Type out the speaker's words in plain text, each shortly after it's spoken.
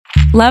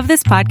Love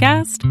this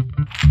podcast?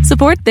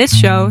 Support this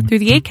show through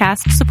the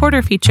Acast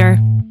supporter feature.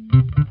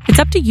 It's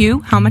up to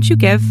you how much you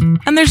give,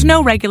 and there's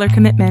no regular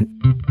commitment.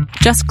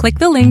 Just click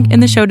the link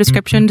in the show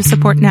description to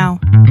support now.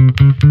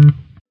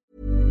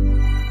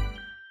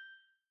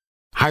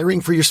 Hiring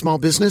for your small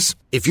business?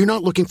 If you're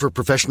not looking for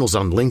professionals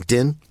on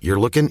LinkedIn, you're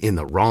looking in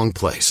the wrong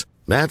place.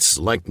 That's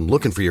like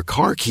looking for your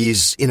car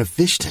keys in a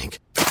fish tank.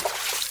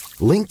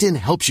 LinkedIn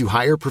helps you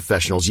hire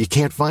professionals you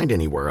can't find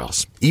anywhere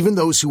else, even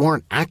those who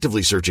aren't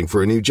actively searching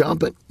for a new job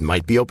but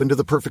might be open to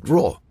the perfect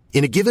role.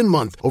 In a given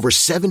month, over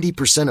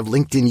 70% of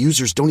LinkedIn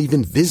users don't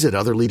even visit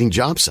other leading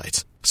job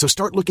sites. So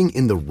start looking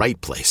in the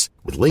right place.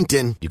 With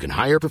LinkedIn, you can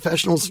hire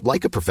professionals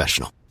like a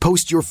professional.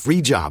 Post your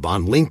free job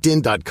on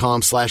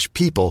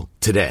linkedin.com/people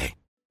today.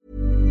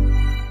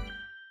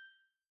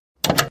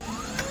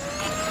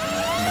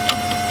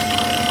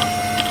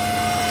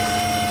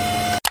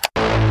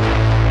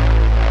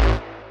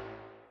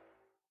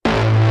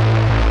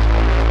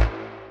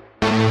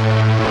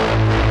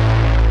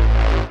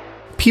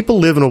 People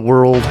live in a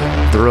world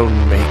of their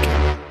own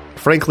making.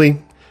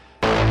 Frankly,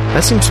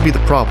 that seems to be the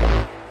problem.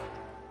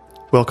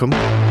 Welcome to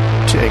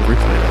Angry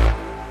Planet.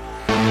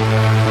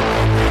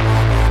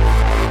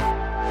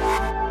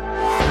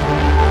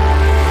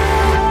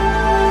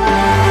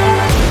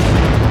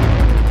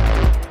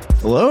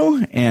 Hello,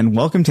 and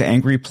welcome to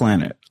Angry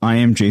Planet. I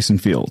am Jason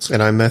Fields.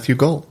 And I'm Matthew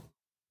Gull.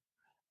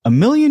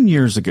 1,000,000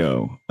 years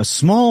ago, a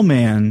small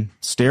man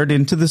stared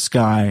into the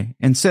sky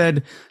and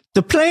said,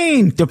 "The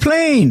plane! The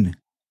plane!"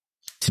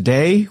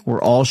 Today,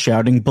 we're all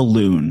shouting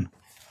balloon.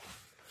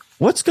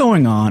 What's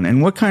going on,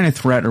 and what kind of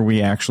threat are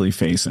we actually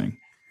facing?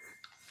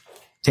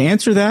 To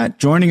answer that,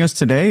 joining us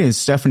today is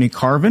Stephanie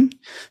Carvin,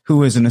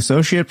 who is an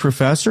associate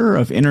professor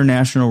of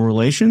international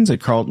relations at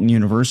Carleton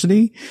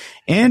University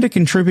and a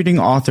contributing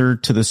author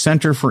to the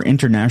Center for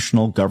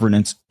International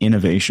Governance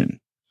Innovation.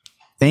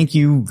 Thank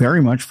you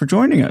very much for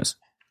joining us.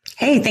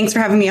 Hey, thanks for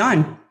having me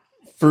on.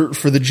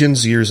 For the Gen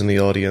Zers in the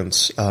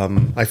audience,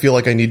 I feel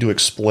like I need to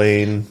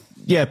explain...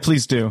 Yeah,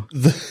 please do.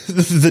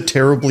 The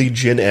terribly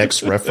Gen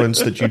X reference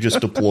that you just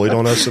deployed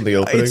on us in the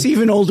opening. It's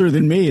even older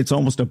than me. It's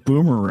almost a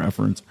boomer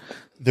reference.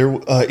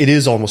 It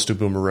is almost a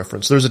boomer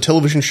reference. There's a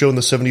television show in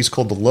the 70s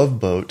called The Love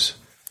Boat.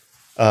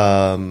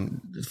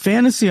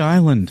 Fantasy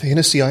Island.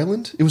 Fantasy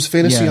Island? It was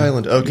Fantasy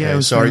Island. Okay,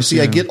 yeah, sorry. Fantasy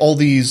See, Island.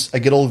 I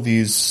get all of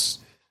these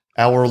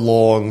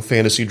hour-long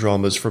fantasy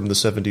dramas from the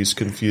 70s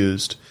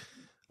confused.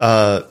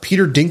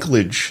 Peter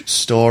Dinklage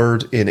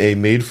starred in a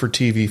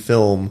made-for-TV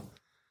film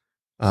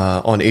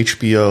on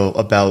HBO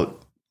about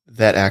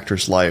that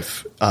actor's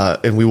life,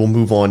 and we will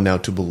move on now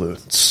to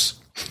balloons.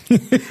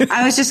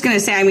 I was just going to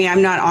say, I mean,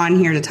 I'm not on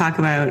here to talk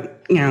about,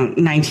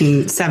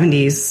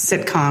 1970s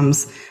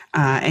sitcoms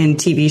and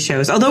TV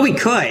shows, although we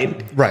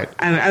could. Right.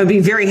 I would be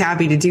very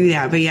happy to do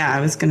that. But yeah,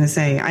 I was going to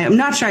say, I'm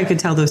not sure I could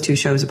tell those two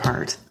shows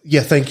apart.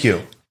 Yeah, thank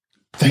you.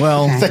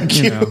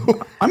 Thank you.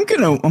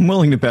 I'm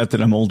willing to bet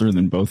that I'm older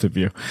than both of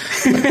you,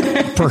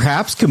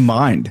 perhaps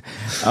combined.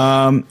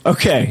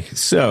 Okay,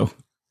 so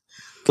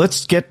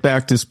let's get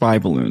back to spy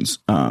balloons.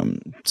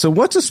 So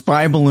what's a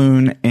spy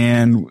balloon,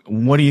 and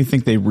what do you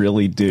think they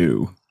really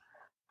do?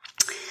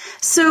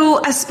 So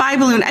a spy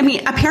balloon, I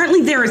mean,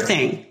 apparently they're a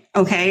thing.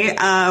 Okay.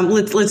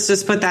 Let's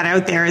just put that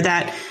out there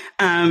that,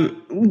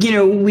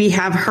 we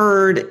have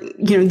heard,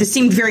 this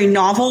seemed very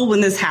novel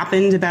when this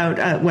happened about,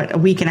 a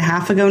week and a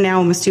half ago now,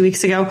 almost 2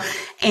 weeks ago.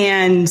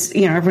 And,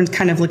 everyone's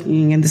kind of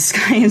looking in the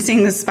sky and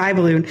seeing the spy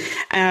balloon.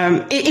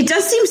 It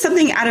does seem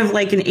something out of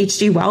like an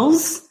H.G.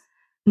 Wells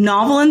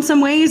novel in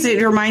some ways.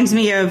 It reminds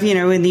me of,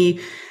 in the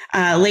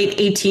late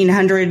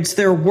 1800s,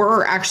 there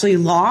were actually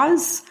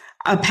laws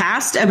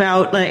passed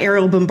about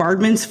aerial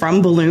bombardments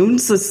from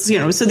balloons.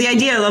 So the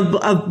idea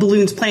of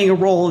balloons playing a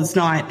role is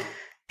not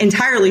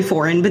entirely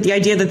foreign, but the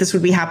idea that this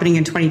would be happening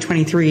in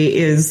 2023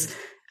 is,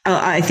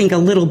 I think, a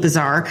little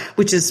bizarre,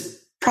 which is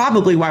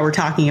probably why we're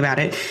talking about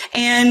it.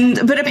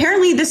 But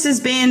apparently this has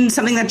been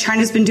something that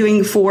China's been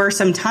doing for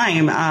some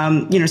time.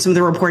 Some of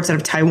the reports out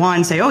of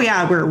Taiwan say, oh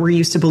yeah, we're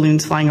used to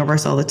balloons flying over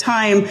us all the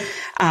time.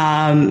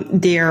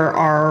 There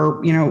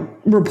are,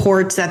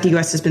 reports that the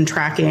U.S. has been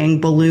tracking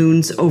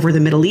balloons over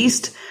the Middle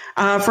East,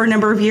 for a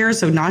number of years.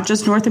 So not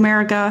just North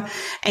America.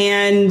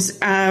 And,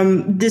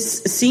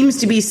 this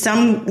seems to be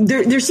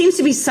there seems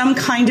to be some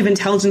kind of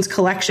intelligence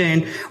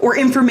collection or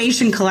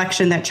information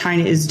collection that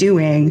China is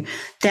doing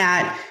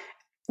that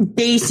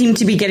they seem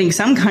to be getting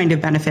some kind of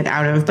benefit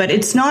out of, but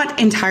it's not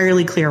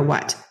entirely clear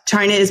what.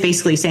 China is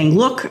basically saying,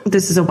 look,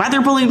 this is a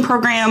weather balloon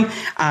program.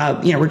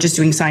 We're just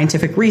doing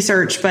scientific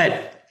research.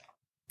 But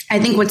I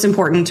think what's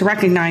important to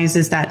recognize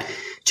is that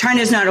China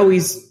has not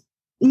always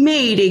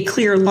made a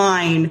clear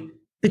line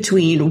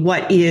between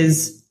what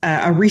is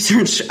a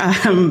research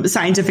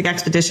scientific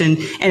expedition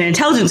and an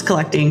intelligence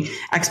collecting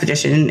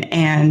expedition.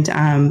 And,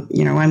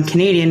 I'm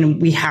Canadian.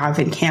 We have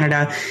in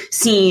Canada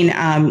seen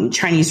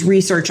Chinese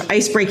research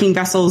ice-breaking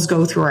vessels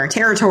go through our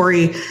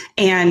territory.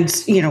 And,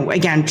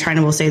 again,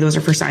 China will say those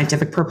are for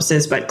scientific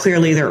purposes, but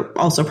clearly they're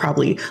also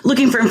probably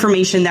looking for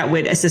information that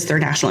would assist their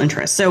national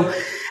interests. So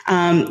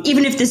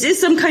even if this is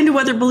some kind of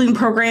weather balloon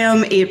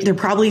program, there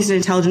probably is an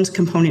intelligence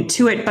component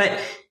to it, but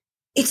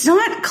it's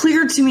not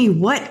clear to me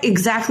what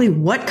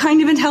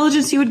kind of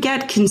intelligence you would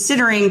get,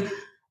 considering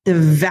the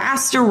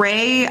vast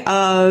array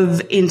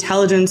of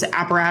intelligence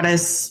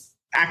apparatus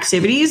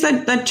activities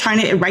that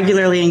China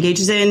regularly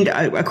engages in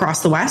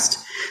across the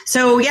West.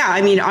 So, yeah,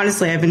 I mean,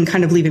 honestly, I've been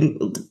kind of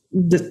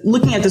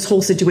looking at this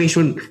whole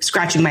situation,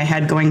 scratching my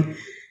head going,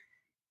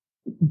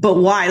 but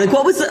why? Like,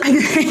 what was I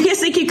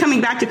guess they keep coming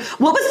back to,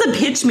 what was the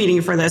pitch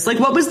meeting for this? Like,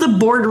 what was the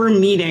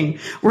boardroom meeting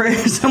where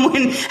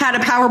someone had a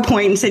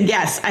PowerPoint and said,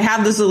 yes, I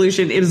have the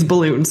solution. It is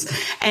balloons.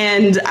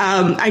 And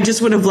I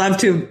just would have loved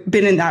to have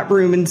been in that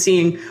room and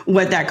seeing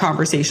what that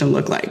conversation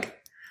looked like.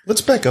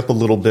 Let's back up a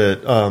little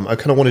bit. I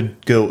kind of want to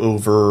go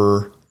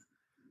over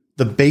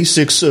the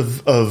basics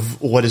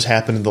of what has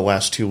happened in the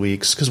last 2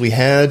 weeks. Because we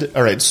had,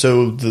 all right,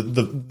 so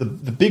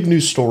the big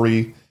news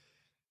story,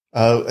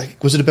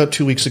 was it about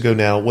 2 weeks ago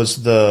now,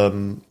 was a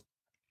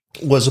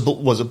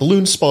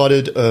balloon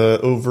spotted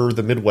over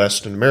the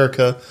Midwest in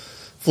America,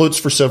 floats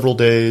for several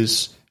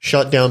days,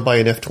 shot down by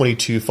an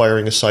F-22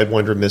 firing a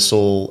Sidewinder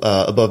missile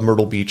above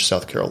Myrtle Beach,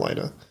 South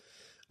Carolina.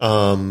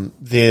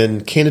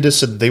 Then Canada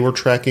said they were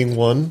tracking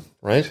one,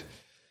 right?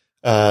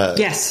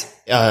 Yes.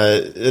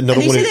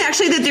 Another they one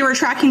said that they were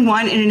tracking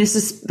one in a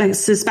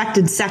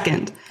suspected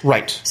second.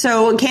 Right.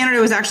 So Canada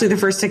was actually the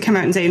first to come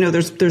out and say, no,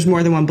 there's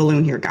more than one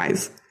balloon here,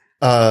 guys.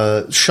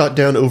 Shot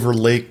down over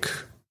Lake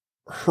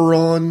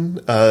Huron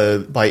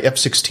by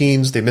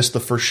F-16s. They missed the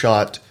first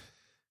shot,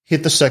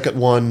 hit the second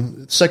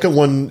one. The second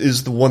one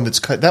is the one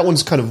that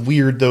one's kind of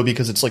weird, though,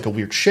 because it's like a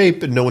weird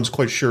shape and no one's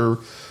quite sure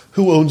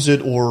who owns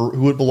it or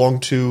who it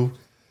belonged to.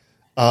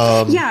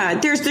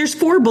 There's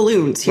 4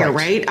 balloons here,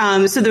 right?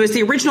 So there was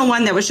the original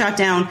one that was shot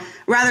down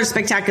rather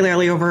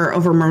spectacularly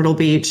over Myrtle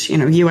Beach,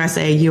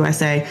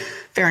 USA,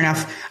 fair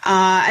enough.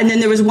 And then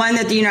there was one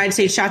that the United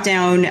States shot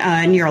down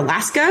near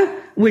Alaska,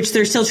 which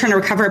they're still trying to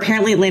recover.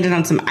 Apparently it landed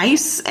on some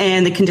ice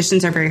and the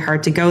conditions are very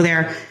hard to go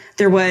there.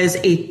 There was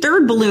a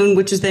third balloon,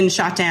 which was then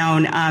shot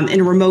down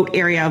in a remote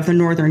area of the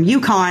northern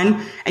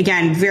Yukon.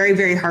 Again, very,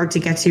 very hard to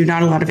get to.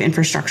 Not a lot of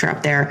infrastructure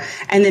up there.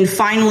 And then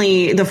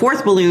finally, the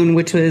fourth balloon,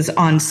 which was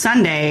on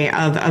Sunday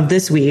of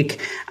this week,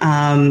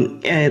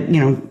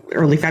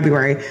 early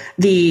February,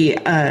 the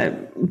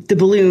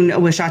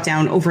balloon was shot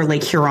down over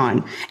Lake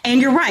Huron.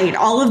 And you're right.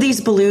 All of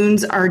these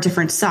balloons are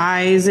different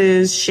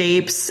sizes,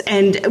 shapes.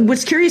 And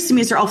what's curious to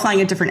me is they're all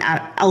flying at different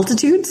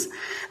altitudes.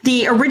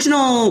 The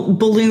original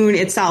balloon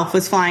itself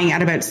was flying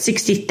at about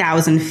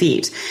 60,000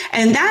 feet.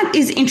 And that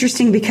is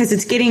interesting because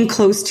it's getting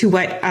close to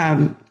what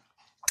the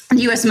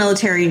U.S.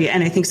 military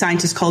and I think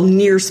scientists call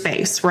near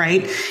space,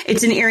 right?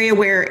 It's an area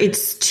where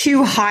it's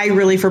too high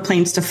really for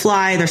planes to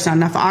fly. There's not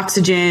enough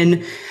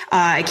oxygen.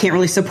 It can't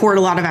really support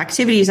a lot of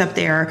activities up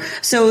there.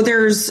 So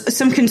there's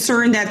some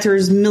concern that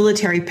there's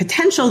military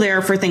potential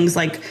there for things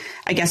like,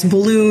 I guess,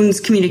 balloons,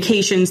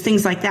 communications,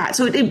 things like that.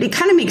 So it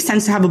kind of makes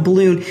sense to have a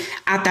balloon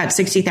at that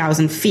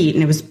 60,000 feet,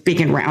 and it was big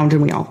and round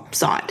and we all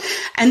saw it.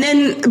 And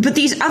then, but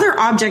these other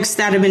objects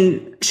that have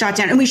been shot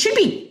down, and we should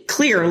be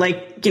clear,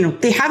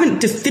 they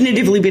haven't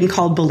definitively been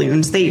called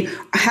balloons. They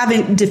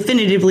haven't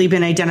definitively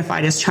been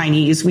identified as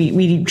Chinese.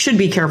 We should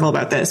be careful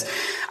about this.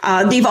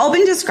 They've all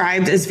been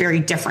described as very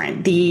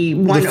different. The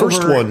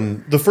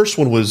first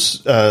one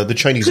was the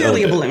Chinese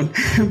clearly owned a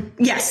balloon.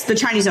 Yes, the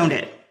Chinese owned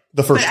it.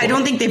 The first but I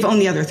don't think they've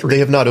owned the other 3. They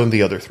have not owned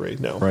the other 3,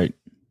 no. Right.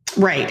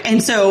 Right.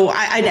 And so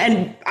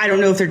I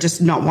don't know if they're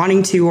just not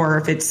wanting to or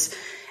if it's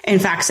in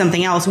fact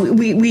something else.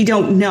 We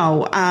don't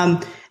know.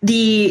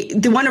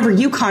 The one over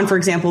Yukon, for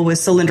example,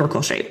 was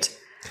cylindrical shaped.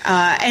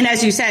 And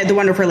as you said, the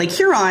one over Lake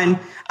Huron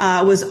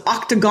was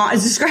octagon,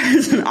 is described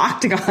as an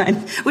octagon,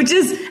 which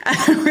is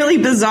a really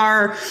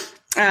bizarre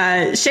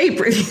shape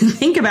if you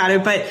think about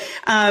it. But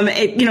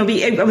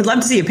I would love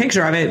to see a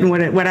picture of it and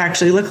what it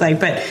actually looked like.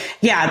 But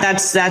yeah,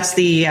 that's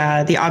the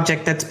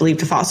object that's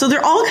believed to fall. So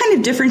they're all kind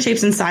of different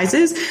shapes and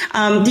sizes.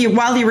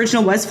 While the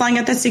original was flying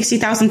at that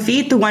 60,000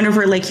 feet, the one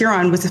over Lake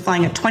Huron was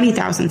flying at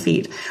 20,000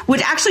 feet,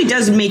 which actually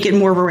does make it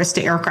more of a risk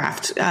to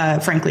aircraft,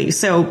 frankly.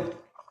 So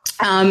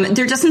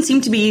there doesn't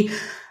seem to be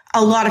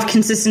a lot of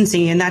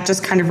consistency, and that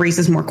just kind of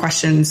raises more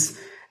questions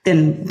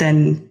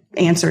than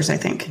answers, I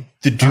think.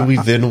 Do we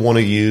then want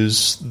to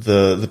use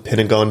the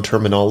Pentagon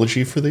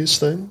terminology for these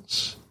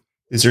things?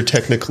 Is there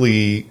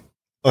technically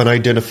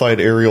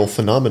unidentified aerial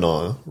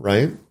phenomena,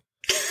 right?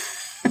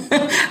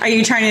 Are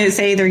you trying to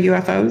say they're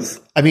UFOs?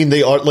 I mean,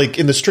 they are, like,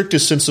 in the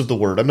strictest sense of the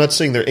word. I'm not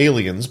saying they're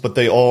aliens, but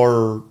they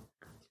are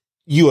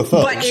UFOs.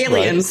 But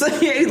aliens.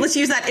 Right? Let's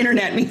use that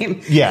internet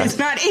meme. Yeah. It's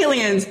not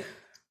aliens,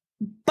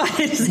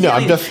 No,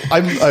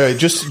 I'm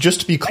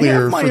just to be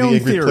clear for the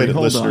Angry Planet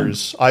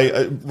listeners.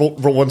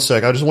 For 1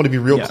 sec, I just want to be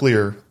real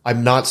clear.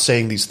 I'm not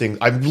saying these things.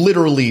 I'm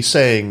literally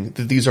saying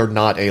that these are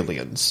not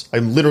aliens.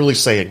 I'm literally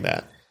saying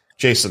that.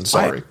 Jason,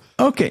 sorry.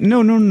 Okay,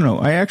 no.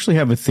 I actually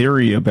have a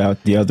theory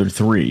about the other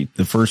three.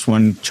 The first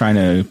one,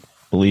 China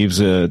believes,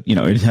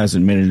 it has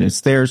admitted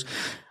it's theirs.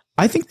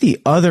 I think the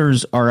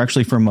others are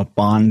actually from a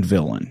Bond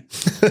villain.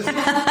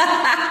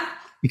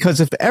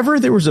 Because if ever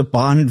there was a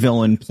Bond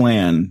villain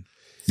plan,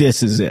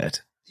 this is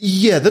it.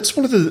 Yeah, that's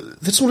one of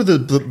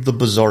the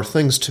bizarre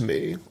things to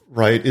me,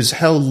 right? Is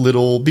how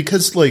little,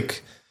 because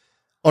like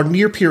our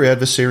near peer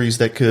adversaries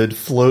that could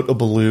float a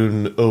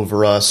balloon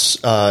over us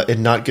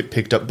and not get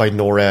picked up by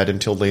NORAD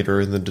until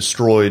later and then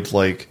destroyed,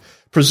 like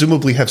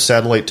presumably have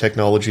satellite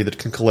technology that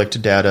can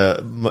collect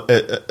data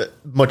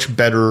much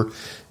better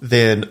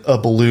than a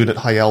balloon at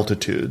high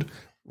altitude,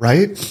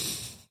 right?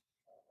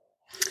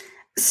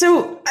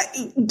 So,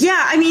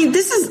 yeah,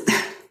 this is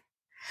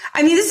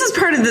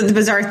part of the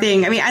bizarre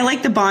thing. I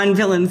like the Bond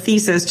villain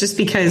thesis just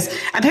because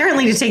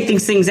apparently to take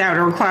these things out,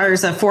 it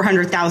requires a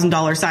 $400,000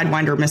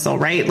 Sidewinder missile,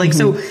 right? Like,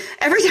 so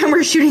every time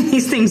we're shooting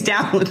these things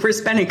down, like we're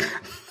spending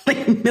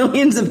like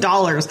millions of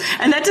dollars.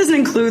 And that doesn't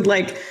include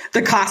like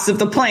the cost of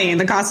the plane,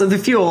 the cost of the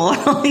fuel,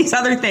 all these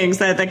other things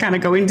that kind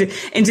of go into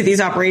these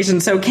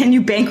operations. So can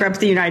you bankrupt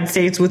the United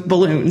States with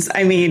balloons?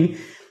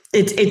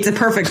 It's a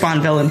perfect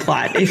Bond villain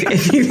plot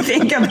if you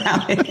think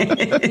about it.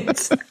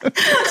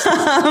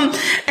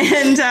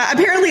 And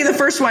apparently the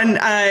first one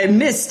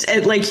missed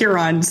at Lake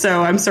Huron.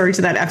 So I'm sorry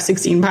to that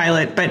F-16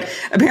 pilot, but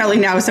apparently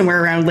now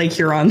somewhere around Lake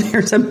Huron,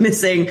 there's a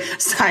missing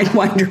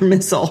Sidewinder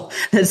missile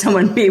that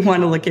someone may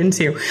want to look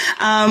into.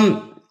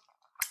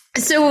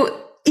 So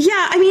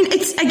yeah,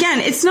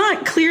 it's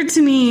not clear to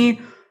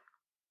me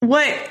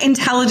what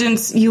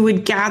intelligence you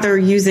would gather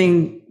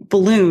using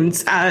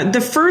balloons. The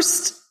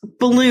first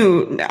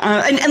balloon,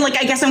 and like,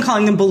 I guess I'm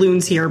calling them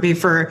balloons here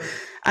before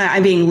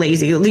I'm being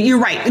lazy. You're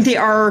right. They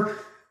are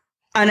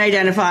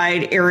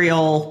unidentified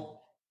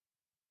aerial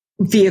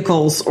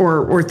vehicles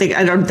or thing.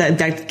 I don't,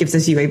 that gives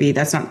us UAV.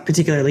 That's not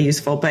particularly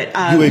useful, but,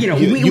 we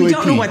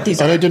don't know what these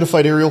are.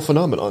 Unidentified aerial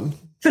phenomenon,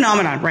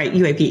 right?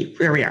 UAP.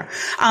 There we are.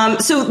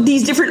 So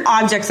these different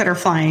objects that are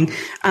flying,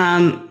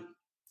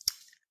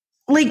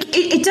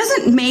 it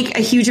doesn't make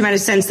a huge amount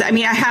of sense. I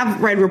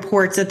have read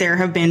reports that there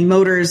have been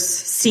motors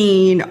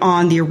seen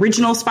on the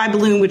original spy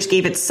balloon, which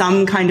gave it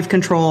some kind of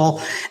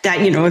control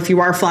that, if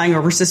you are flying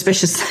over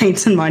suspicious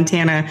sites in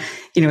Montana,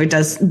 it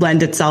does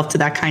lend itself to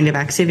that kind of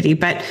activity.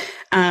 But,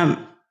 the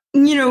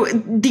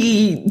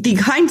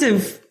kinds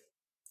of,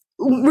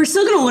 we're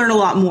still going to learn a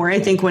lot more, I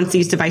think, once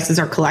these devices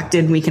are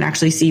collected and we can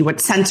actually see what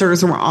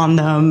sensors were on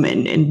them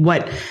and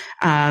what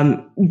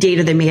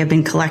data they may have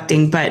been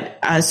collecting. But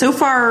so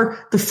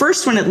far, the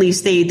first one, at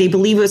least, they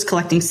believe it was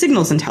collecting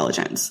signals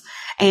intelligence.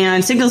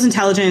 And signals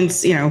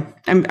intelligence,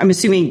 I'm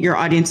assuming your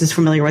audience is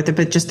familiar with it,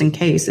 but just in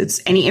case,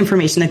 it's any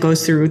information that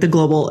goes through the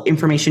global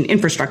information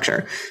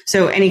infrastructure.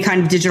 So any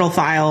kind of digital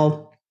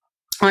file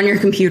on your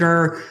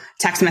computer,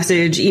 text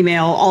message,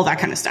 email, all that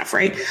kind of stuff,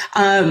 right?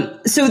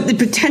 So it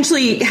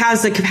potentially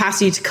has the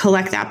capacity to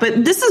collect that.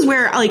 But this is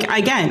where,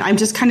 again, I'm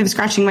just kind of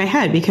scratching my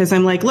head because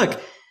I'm like,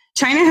 look,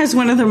 China has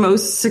one of the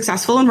most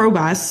successful and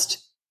robust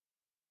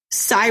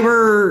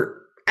cyber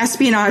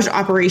espionage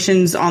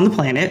operations on the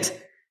planet,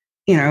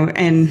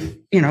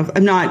 I'm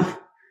not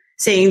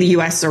saying the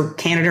US or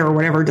Canada or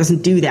whatever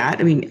doesn't do that.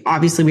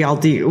 Obviously we all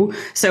do.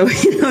 So,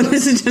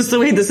 this is just the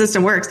way the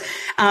system works.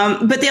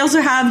 But they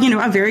also have,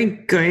 a very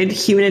good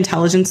human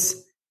intelligence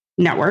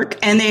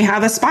network, and they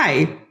have a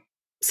spy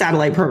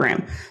satellite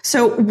program.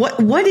 So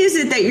what is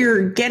it that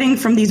you're getting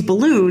from these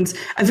balloons?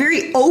 A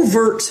very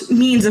overt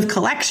means of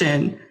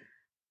collection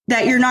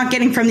that you're not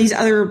getting from these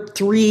other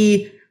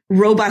three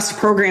robust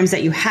programs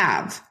that you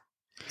have.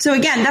 So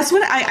again, that's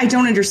what I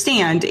don't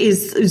understand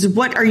is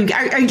what are you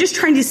just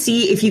trying to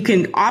see if you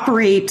can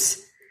operate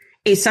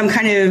some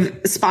kind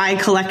of spy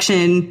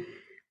collection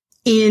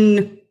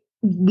in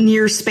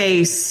near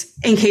space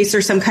in case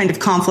there's some kind of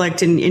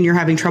conflict and you're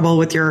having trouble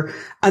with your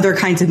other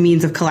kinds of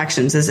means of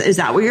collections? Is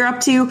that what you're up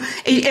to?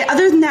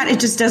 Other than that, it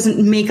just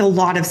doesn't make a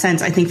lot of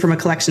sense, I think, from a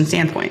collection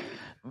standpoint.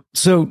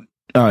 So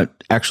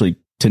actually,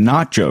 to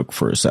not joke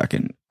for a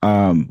second,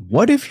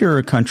 what if you're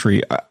a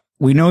country,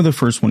 we know the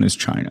first one is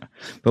China,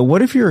 but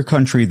what if you're a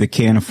country that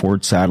can't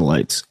afford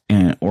satellites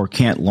or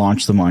can't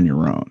launch them on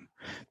your own,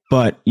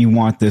 but you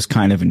want this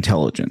kind of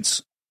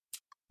intelligence?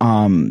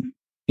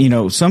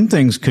 Some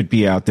things could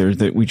be out there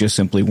that we just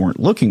simply weren't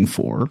looking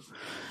for.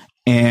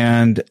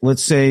 And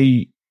let's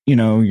say,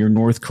 you're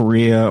North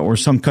Korea or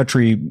some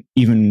country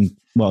even,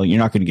 well, you're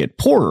not going to get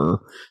poorer,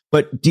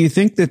 but do you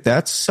think that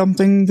that's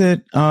something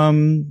that,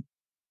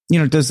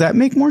 does that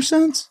make more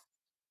sense?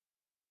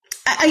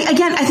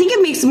 I think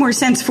it makes more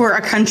sense for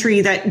a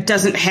country that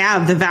doesn't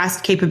have the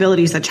vast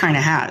capabilities that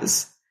China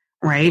has.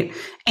 Right.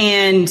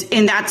 And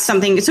that's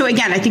something. So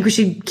again, I think we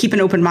should keep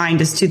an open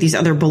mind as to these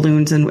other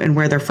balloons and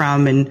where they're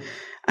from. And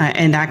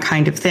and that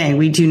kind of thing.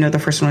 We do know the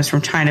first one was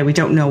from China. We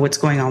don't know what's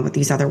going on with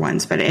these other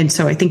ones, and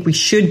so I think we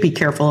should be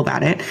careful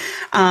about it.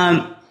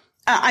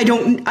 I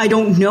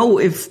don't know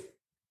if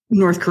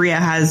North Korea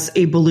has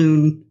a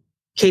balloon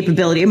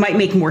capability. It might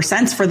make more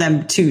sense for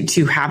them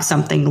to have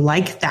something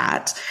like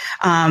that.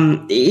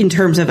 In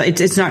terms of,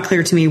 it's not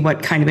clear to me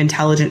what kind of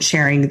intelligence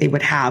sharing they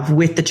would have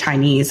with the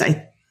Chinese.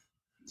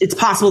 It's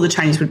possible the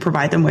Chinese would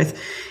provide them with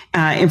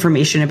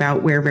information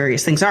about where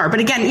various things are. But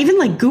again, even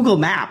like Google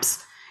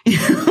Maps,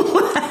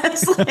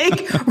 that's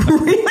like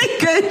really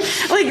good.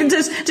 Like,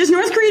 does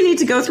North Korea need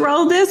to go through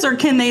all of this, or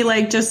can they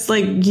just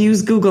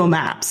use Google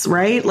Maps,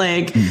 right?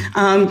 Like,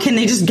 can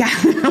they just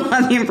gather a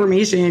lot of the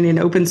information in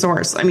open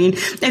source? I mean,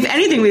 if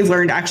anything we've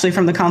learned actually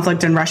from the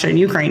conflict in Russia and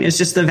Ukraine is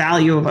just the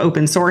value of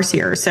open source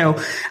here.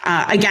 So,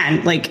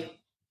 again,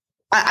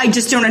 I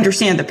just don't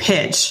understand the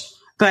pitch,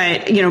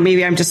 but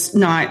maybe I'm just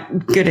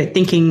not good at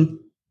thinking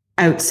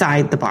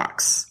outside the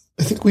box.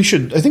 I think we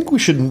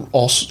should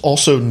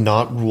also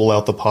not rule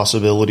out the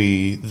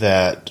possibility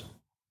that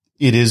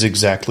it is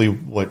exactly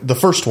what the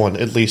first one,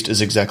 at least,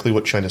 is exactly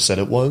what China said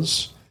it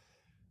was.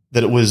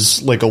 That it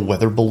was like a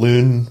weather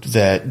balloon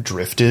that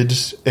drifted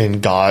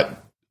and got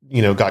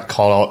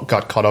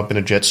caught up in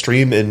a jet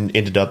stream and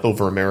ended up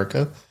over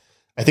America.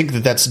 I think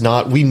that's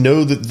not. We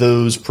know that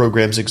those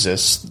programs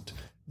exist.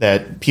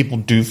 That people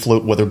do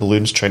float weather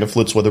balloons. China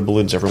floats weather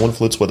balloons. Everyone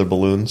floats weather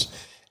balloons.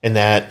 And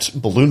that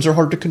balloons are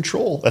hard to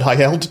control at high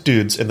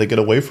altitudes and they get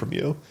away from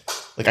you.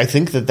 I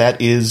think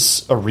that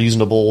is a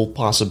reasonable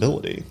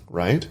possibility,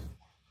 right?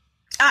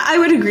 I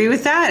would agree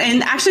with that.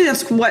 And actually,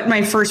 that's what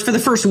for the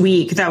first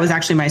week, that was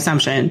actually my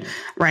assumption,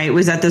 right?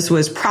 Was that this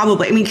was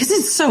probably, because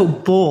it's so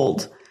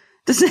bold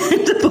to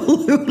send a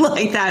balloon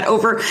like that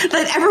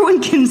that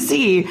everyone can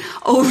see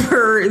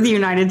over the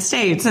United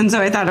States. And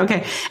so I thought,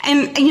 okay.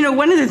 And,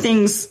 one of the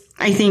things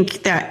I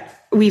think that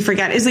we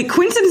forget is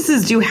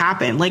coincidences do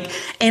happen.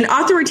 And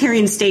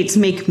authoritarian states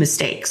make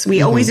mistakes.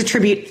 We always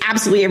attribute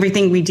absolutely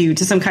everything we do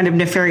to some kind of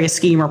nefarious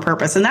scheme or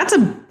purpose. And that's a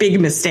big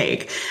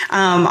mistake.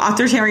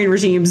 Authoritarian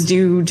regimes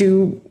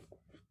do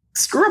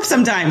screw up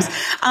sometimes.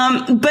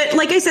 But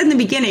like I said in the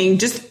beginning,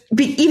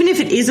 even if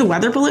it is a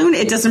weather balloon,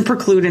 it doesn't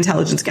preclude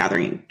intelligence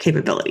gathering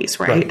capabilities.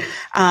 Right. And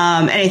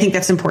I think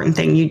that's an important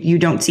thing. You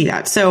don't see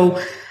that.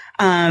 So,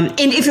 and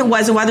if it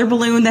was a weather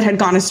balloon that had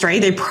gone astray,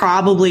 they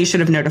probably should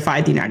have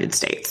notified the United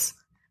States.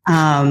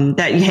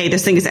 That, hey,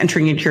 this thing is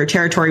entering into your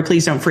territory.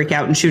 Please don't freak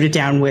out and shoot it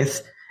down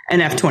with an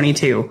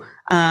F-22.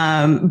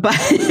 But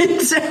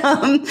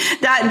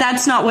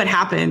that's not what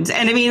happened.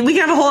 And I mean, we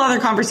can have a whole other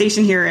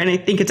conversation here. And I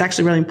think it's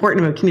actually really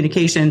important about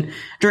communication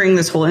during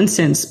this whole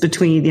instance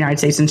between the United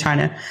States and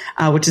China,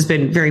 which has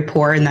been very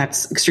poor. And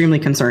that's extremely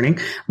concerning.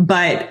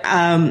 But,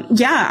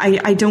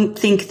 I don't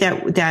think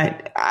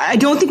I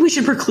don't think we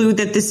should preclude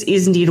that this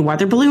is indeed a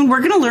weather balloon.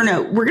 We're going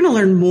to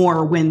learn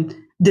more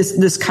when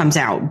this comes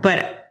out.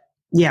 But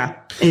yeah,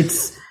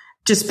 it's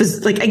just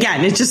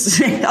again, it's just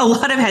a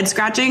lot of head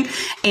scratching.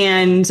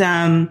 And,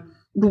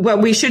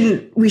 but we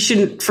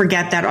shouldn't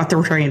forget that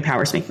authoritarian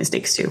powers make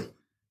mistakes too.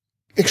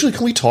 Actually,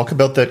 can we talk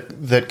about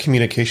that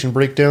communication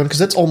breakdown?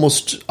 Because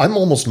I'm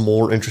almost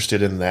more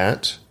interested in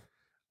that.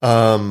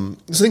 I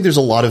think there's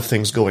a lot of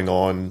things going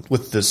on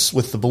with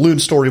the balloon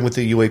story and with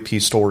the UAP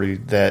story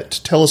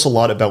that tell us a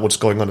lot about what's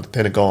going on at the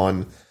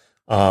Pentagon,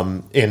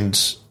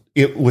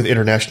 with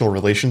international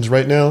relations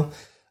right now.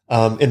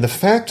 And the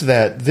fact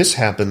that this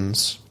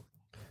happens,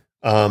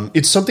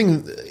 it's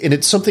something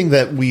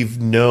that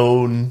we've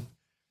known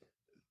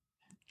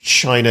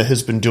China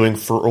has been doing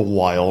for a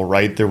while,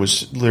 right? There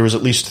was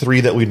at least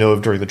 3 that we know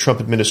of during the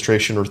Trump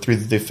administration, or 3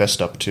 that they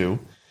fessed up to.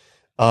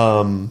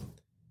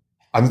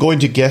 I'm going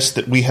to guess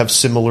that we have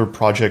similar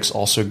projects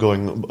also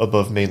going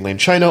above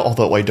mainland China,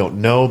 although I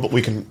don't know, but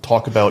we can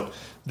talk about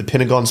the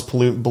Pentagon's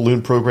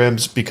balloon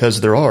programs because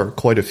there are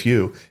quite a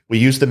few. We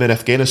used them in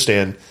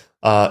Afghanistan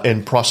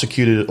and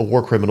prosecuted a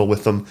war criminal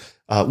with them.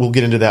 We'll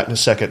get into that in a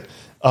second.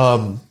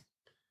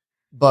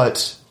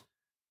 But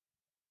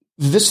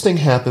this thing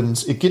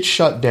happens. It gets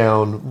shut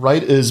down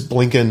right as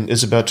Blinken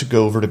is about to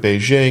go over to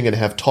Beijing and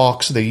have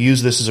talks. They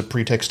use this as a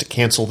pretext to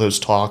cancel those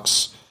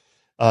talks.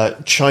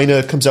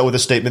 China comes out with a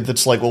statement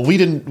that's like, well,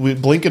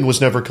 Blinken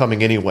was never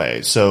coming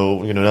anyway, so,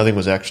 nothing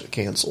was actually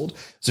canceled.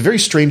 It's a very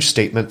strange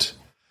statement.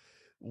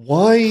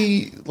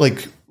 Why,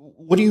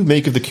 what do you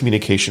make of the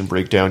communication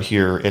breakdown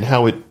here and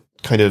how it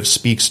kind of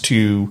speaks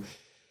to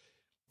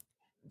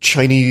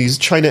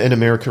China and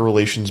America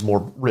relations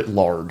more writ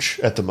large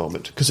at the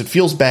moment? Because it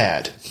feels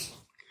bad.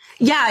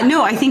 Yeah,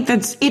 no, I think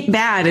that's it.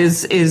 Bad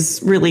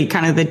is really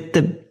kind of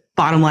the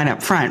bottom line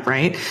up front,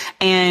 right?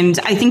 And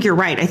I think you're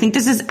right. I think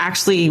this is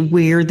actually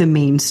where the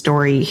main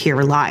story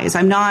here lies.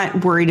 I'm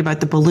not worried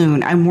about the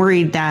balloon. I'm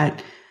worried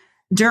that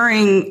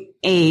during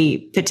a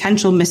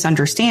potential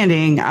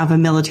misunderstanding of a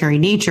military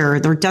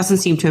nature, there doesn't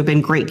seem to have been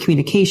great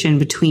communication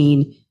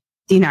between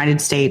the United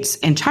States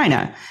and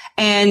China.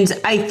 And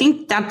I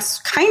think that's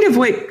kind of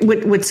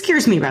what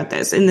scares me about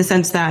this, in the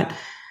sense that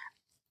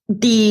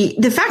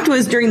the fact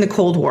was, during the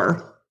Cold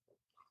War,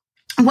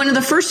 one of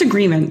the first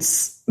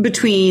agreements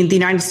between the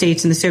United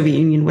States and the Soviet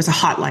Union was a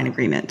hotline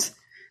agreement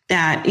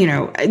that,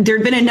 there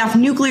had been enough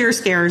nuclear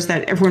scares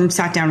that everyone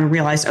sat down and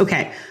realized,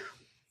 okay,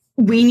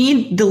 we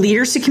need the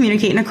leaders to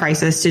communicate in a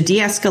crisis to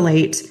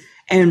de-escalate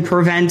and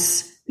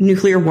prevent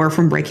nuclear war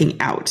from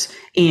breaking out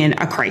in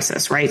a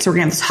crisis, right? So we're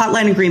going to have this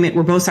hotline agreement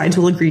where both sides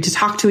will agree to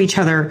talk to each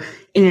other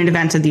in an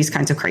event of these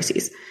kinds of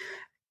crises.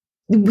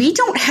 We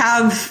don't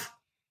have,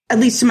 at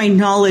least to my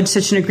knowledge,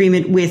 such an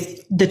agreement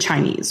with the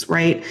Chinese,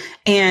 right?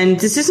 And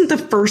this isn't the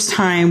first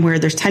time where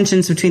there's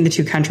tensions between the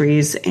two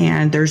countries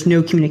and there's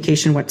no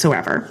communication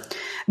whatsoever.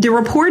 The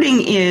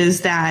reporting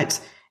is that,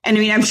 and I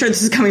mean, I'm sure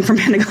this is coming from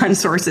Pentagon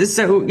sources,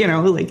 so,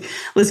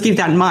 let's keep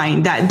that in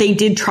mind, that they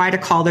did try to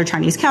call their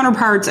Chinese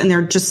counterparts and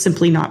they're just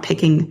simply not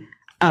picking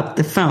up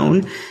the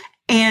phone.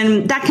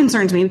 And that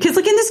concerns me because,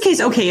 in this case,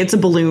 okay, it's a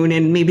balloon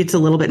and maybe it's a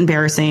little bit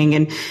embarrassing.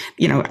 And,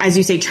 as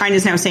you say,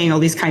 China's now saying all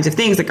these kinds of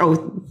things like,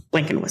 oh,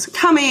 Blinken wasn't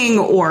coming,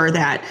 or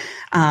that,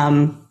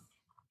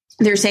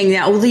 they're saying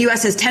that, the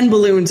U.S. has 10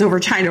 balloons over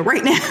China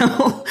right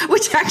now,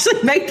 which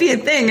actually might be a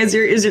thing, as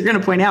you're going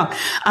to point out.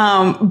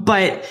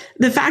 But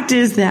the fact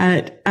is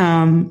that,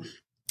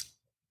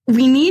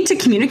 we need to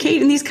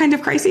communicate in these kind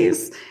of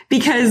crises,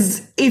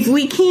 because if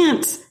we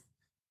can't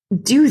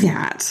do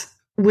that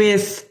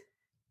with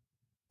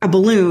a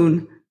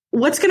balloon,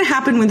 what's going to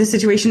happen when the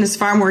situation is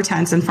far more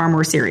tense and far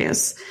more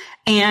serious?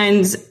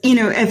 And,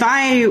 if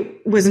I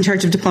was in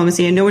charge of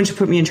diplomacy, and no one should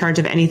put me in charge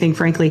of anything,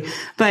 frankly,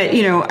 but,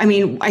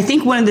 I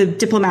think one of the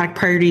diplomatic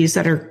priorities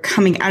that are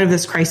coming out of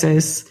this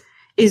crisis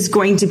is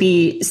going to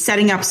be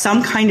setting up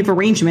some kind of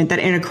arrangement that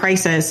in a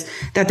crisis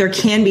that there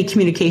can be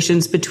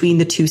communications between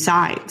the two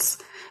sides,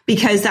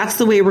 because that's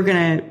the way we're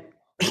going to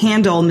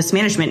handle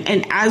mismanagement.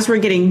 And as we're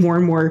getting more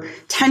and more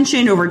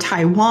tension over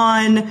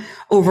Taiwan,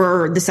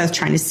 over the South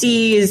China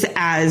Seas,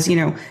 as,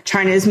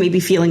 China is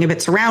maybe feeling a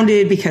bit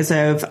surrounded because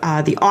of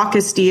the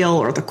AUKUS deal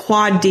or the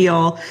Quad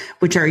deal,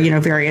 which are,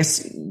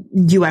 various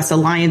U.S.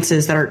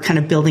 alliances that are kind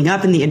of building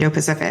up in the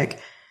Indo-Pacific.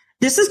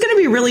 This is going to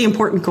be really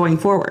important going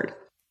forward.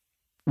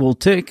 We'll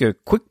take a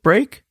quick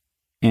break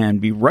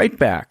and be right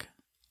back.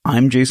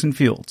 I'm Jason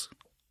Fields.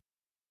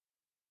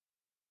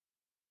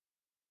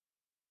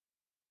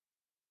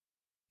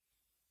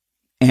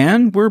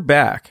 And we're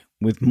back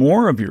with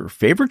more of your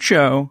favorite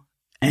show,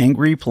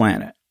 Angry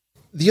Planet.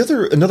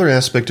 Another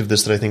aspect of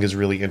this that I think is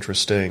really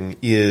interesting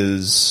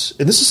is,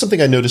 and this is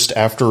something I noticed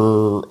after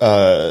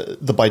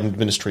the Biden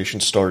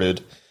administration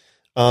started,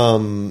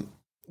 you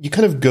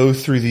kind of go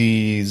through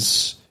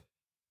these.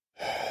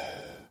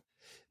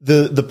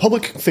 The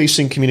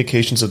public-facing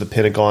communications of the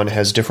Pentagon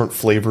has different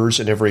flavors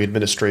in every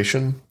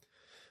administration.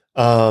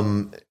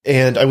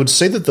 And I would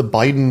say that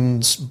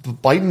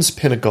Biden's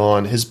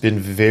Pentagon has been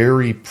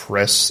very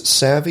press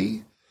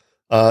savvy,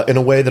 in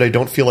a way that I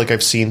don't feel like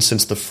I've seen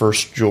since the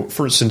first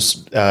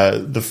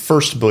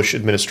Bush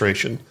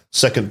administration,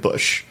 second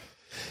Bush.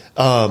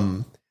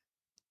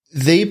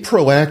 They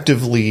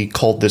proactively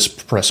called this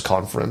press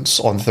conference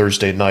on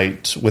Thursday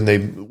night when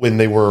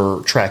they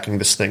were tracking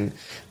this thing.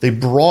 They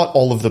brought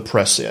all of the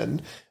press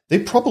in. They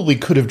probably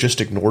could have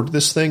just ignored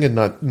this thing and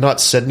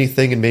not said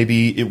anything, and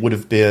maybe it would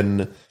have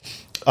been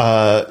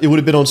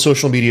on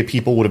social media.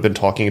 People would have been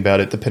talking about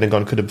it. The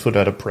Pentagon could have put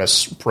out a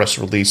press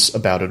release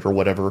about it or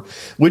whatever,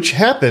 which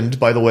happened,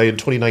 by the way, in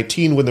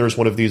 2019 when there was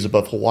one of these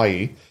above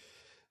Hawaii.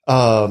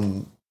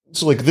 So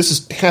this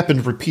has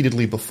happened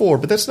repeatedly before,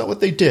 but that's not what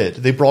they did.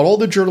 They brought all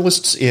the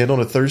journalists in on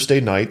a Thursday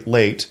night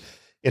late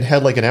and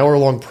had an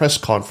hour-long press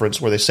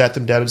conference where they sat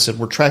them down and said,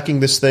 "We're tracking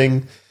this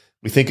thing.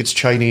 We think it's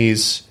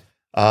Chinese.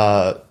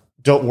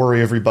 Don't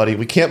worry, everybody.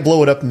 We can't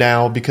blow it up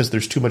now because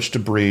there's too much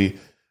debris,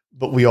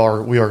 but we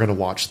are going to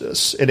watch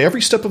this." And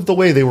every step of the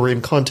way, they were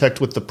in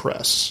contact with the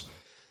press,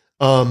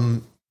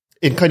 and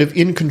kind of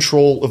in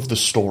control of the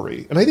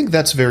story. And I think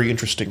that's very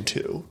interesting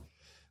too.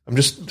 I'm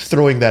just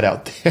throwing that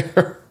out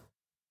there.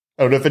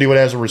 I don't know if anyone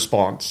has a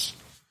response.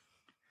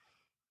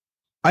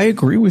 I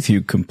agree with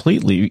you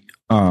completely.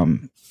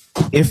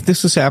 If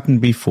this has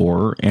happened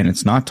before and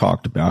it's not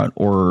talked about,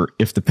 or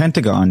if the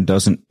Pentagon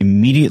doesn't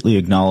immediately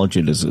acknowledge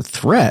it as a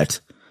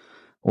threat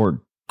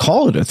or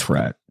call it a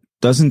threat,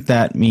 doesn't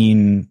that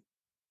mean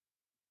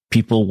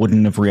people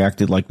wouldn't have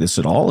reacted like this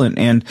at all?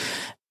 And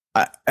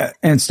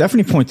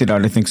Stephanie pointed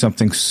out, I think,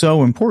 something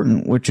so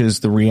important, which is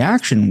the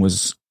reaction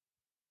was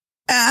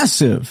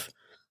massive.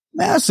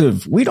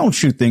 We don't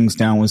shoot things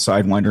down with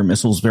Sidewinder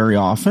missiles very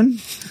often.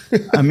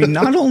 I mean,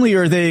 not only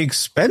are they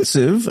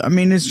expensive, I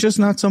mean, it's just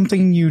not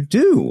something you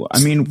do.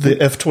 I mean,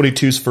 the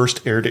F-22's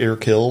first air-to-air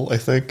kill, I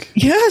think.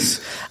 Yes.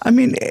 I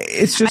mean,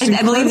 it's just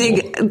I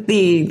believe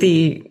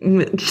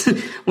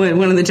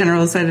one of the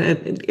generals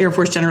said, Air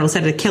Force generals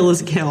said, a kill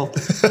is a kill.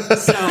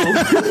 So.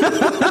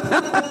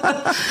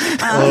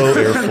 Hello,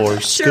 Air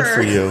Force. Sure. Good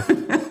for you.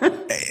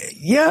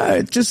 Yeah,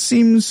 it just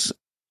seems...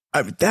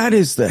 that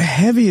is the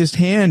heaviest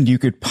hand you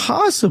could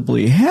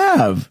possibly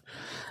have.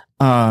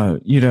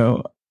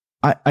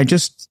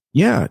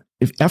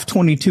 If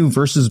F-22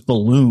 versus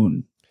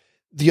balloon.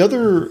 The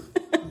other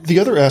the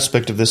other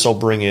aspect of this I'll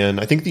bring in,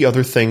 I think the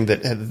other thing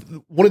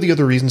one of the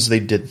other reasons they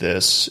did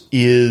this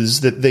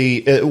is that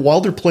they,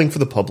 while they're playing for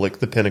the public,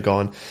 the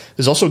Pentagon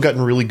has also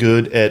gotten really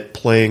good at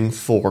playing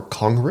for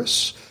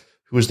Congress,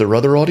 who is their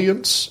other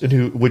audience,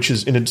 and which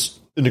is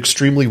an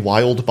extremely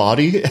wild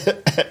body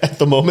at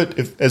the moment,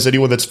 as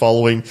anyone that's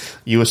following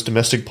U.S.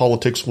 domestic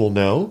politics will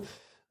know.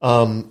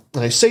 And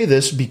I say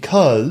this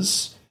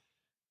because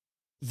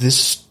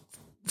this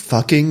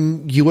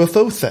fucking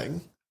UFO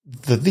thing,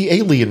 the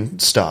alien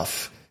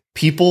stuff,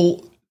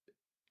 people,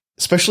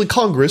 especially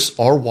Congress,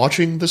 are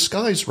watching the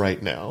skies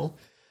right now.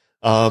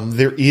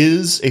 There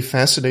is a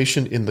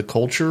fascination in the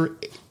culture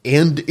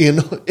and in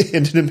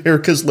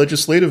America's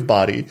legislative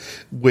body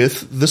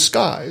with the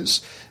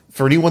skies.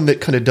 For anyone that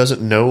kind of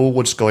doesn't know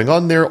what's going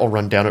on there, I'll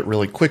run down it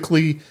really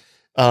quickly.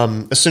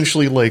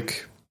 Essentially,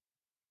 like,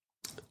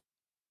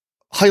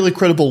 highly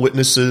credible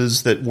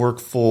witnesses that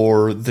work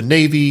for the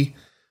Navy,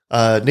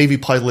 Navy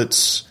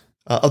pilots,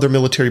 other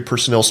military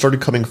personnel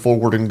started coming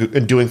forward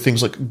and doing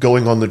things like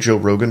going on the Joe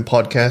Rogan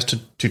podcast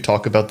to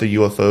talk about the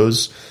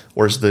UFOs,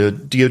 or as the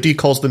DoD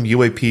calls them,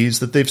 UAPs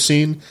that they've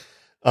seen.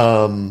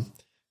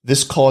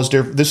 This caused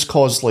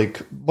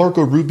like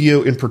Marco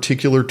Rubio in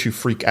particular to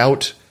freak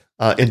out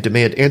and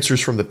demand answers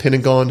from the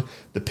Pentagon.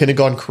 The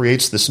Pentagon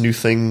creates this new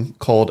thing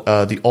called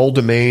the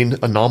All-Domain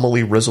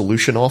Anomaly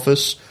Resolution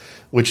Office,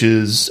 which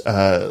is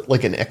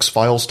like an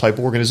X-Files type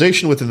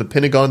organization within the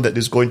Pentagon that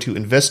is going to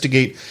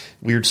investigate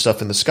weird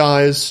stuff in the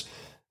skies.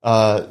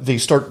 They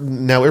start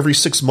now every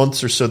 6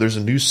 months or so, there's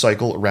a news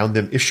cycle around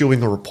them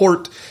issuing a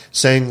report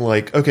saying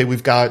like, okay,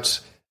 we've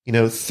got,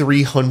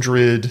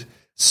 300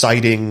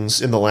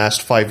 sightings in the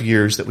last 5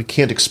 years that we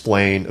can't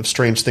explain of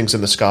strange things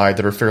in the sky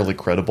that are fairly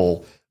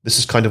credible. This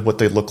is kind of what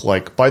they look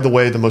like. By the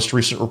way, the most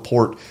recent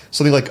report,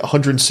 something like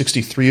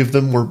 163 of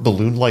them were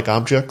balloon-like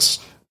objects.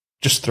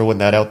 Just throwing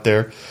that out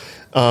there.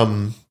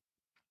 And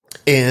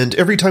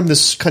every time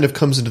this kind of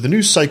comes into the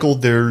news cycle,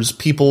 there's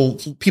people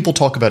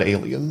talk about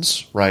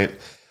aliens, right?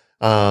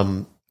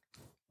 But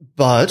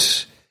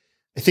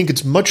I think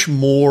it's much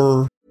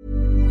more.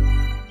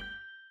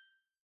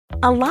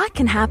 A lot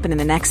can happen in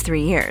the next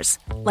 3 years.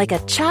 Like a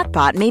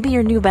chatbot may be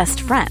your new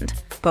best friend.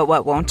 But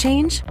what won't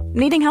change?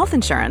 Needing health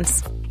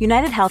insurance.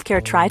 United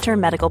Healthcare Tri-Term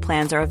Medical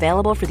Plans are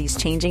available for these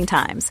changing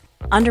times.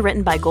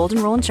 Underwritten by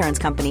Golden Rule Insurance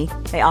Company,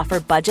 they offer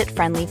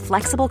budget-friendly,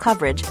 flexible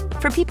coverage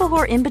for people who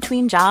are in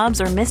between jobs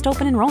or missed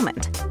open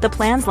enrollment. The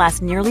plans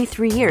last nearly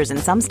 3 years in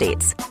some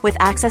states, with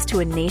access to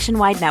a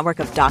nationwide network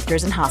of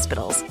doctors and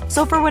hospitals.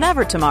 So for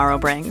whatever tomorrow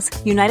brings,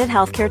 United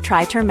Healthcare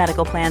Tri-Term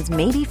Medical Plans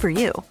may be for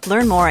you.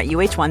 Learn more at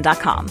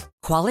uh1.com.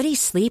 Quality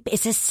sleep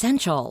is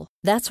essential.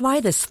 That's why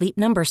the Sleep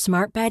Number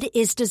Smart Bed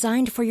is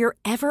designed for your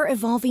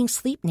ever-evolving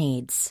sleep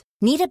needs.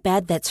 Need a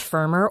bed that's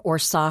firmer or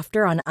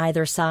softer on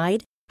either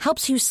side?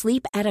 Helps you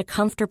sleep at a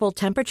comfortable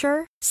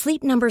temperature?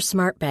 Sleep Number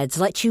Smart Beds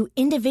let you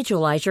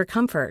individualize your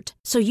comfort,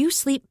 so you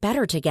sleep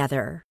better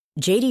together.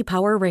 J.D.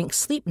 Power ranks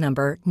Sleep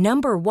Number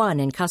number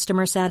 1 in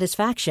customer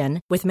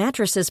satisfaction with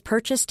mattresses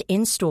purchased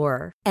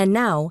in-store. And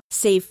now,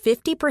 save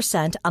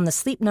 50% on the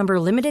Sleep Number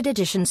Limited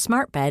Edition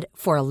Smart Bed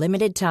for a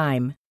limited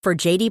time. For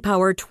J.D.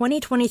 Power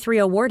 2023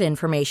 award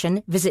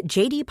information, visit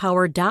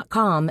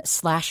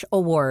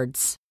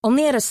jdpower.com/awards.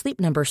 Only at a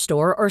Sleep Number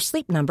store or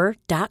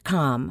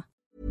sleepnumber.com.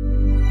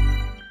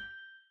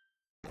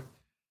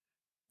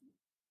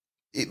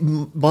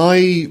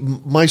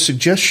 My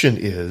suggestion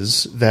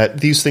is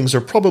that these things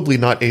are probably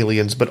not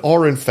aliens, but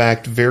are in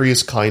fact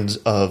various kinds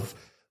of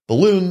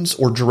balloons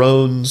or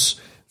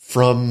drones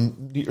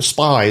from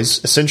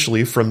spies,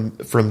 essentially from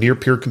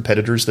near-peer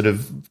competitors that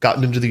have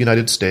gotten into the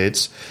United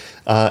States.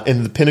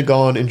 And the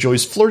Pentagon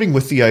enjoys flirting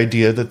with the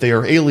idea that they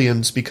are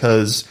aliens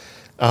because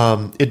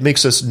it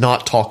makes us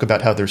not talk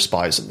about how they're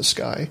spies in the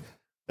sky.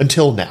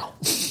 Until now.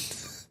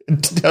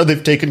 Now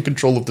they've taken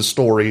control of the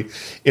story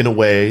in a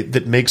way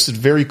that makes it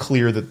very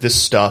clear that this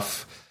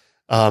stuff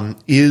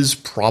is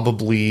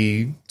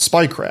probably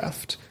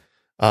spycraft.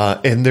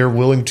 And they're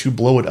willing to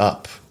blow it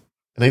up.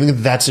 And I think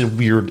that's a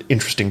weird,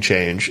 interesting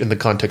change in the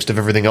context of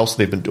everything else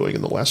they've been doing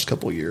in the last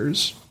couple of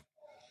years.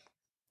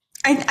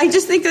 I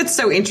just think that's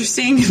so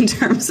interesting in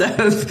terms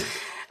of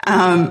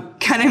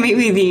kind of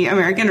maybe the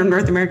American or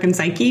North American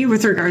psyche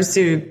with regards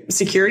to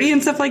security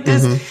and stuff like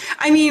this. Mm-hmm.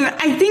 I mean,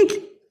 I think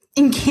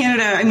in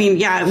Canada, I mean,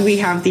 yeah, we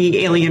have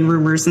the alien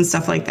rumors and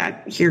stuff like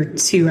that here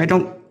too. I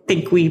don't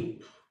think we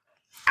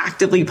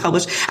actively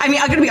publish. I mean,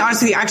 I'm going to be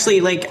honest with you.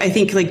 Actually, I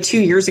think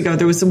 2 years ago,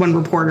 there was one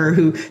reporter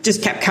who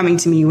just kept coming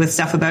to me with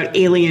stuff about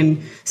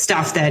alien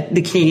stuff that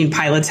the Canadian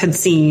pilots had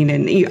seen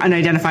and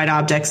unidentified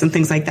objects and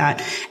things like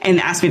that, and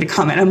asked me to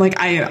comment. I'm like,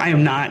 I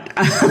am not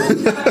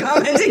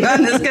commenting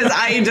on this because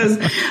I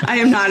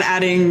am not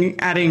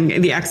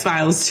adding the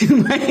X-Files to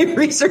my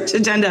research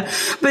agenda.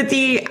 But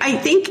I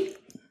think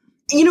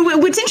you know,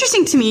 what's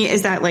interesting to me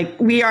is that like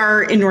we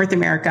are in North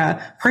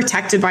America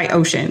protected by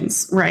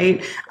oceans,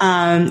 right?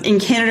 In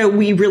Canada,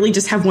 we really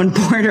just have one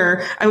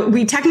border.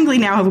 We technically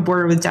now have a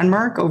border with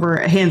Denmark over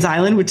Hans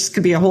Island, which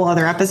could be a whole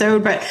other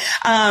episode. But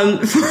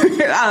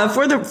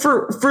for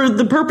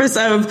the purpose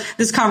of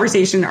this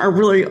conversation, are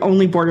really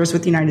only borders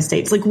with the United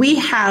States. Like we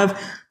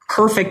have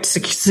perfect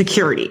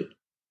security,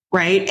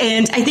 right?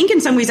 And I think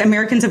in some ways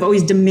Americans have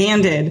always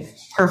demanded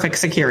perfect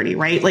security,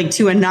 right? Like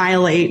to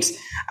annihilate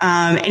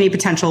any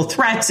potential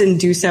threats and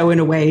do so in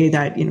a way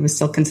that, you know, is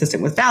still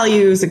consistent with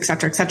values, et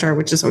cetera,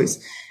 which is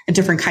always a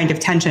different kind of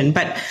tension.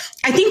 But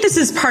I think this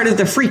is part of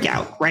the freak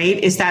out, right?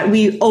 Is that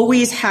we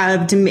always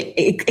have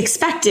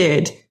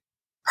expected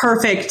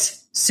perfect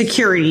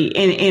security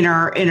in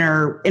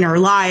our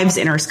lives,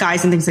 in our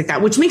skies and things like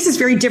that, which makes us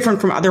very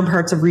different from other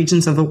parts of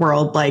regions of the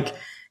world, like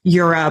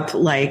Europe,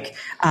 like,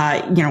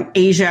 you know,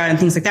 Asia and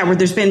things like that, where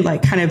there's been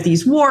like kind of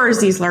these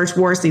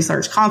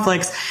large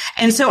conflicts.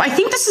 And so I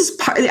think this is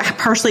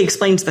partially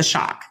explains the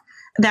shock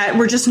that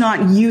we're just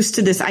not used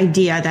to this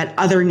idea that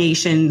other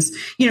nations,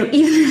 you know,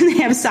 even if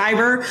they have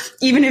cyber,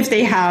 even if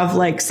they have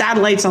like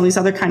satellites and all these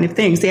other kind of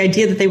things, the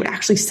idea that they would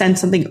actually send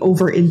something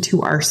over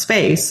into our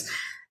space,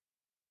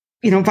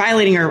 you know,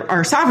 violating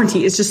our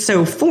sovereignty is just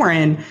so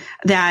foreign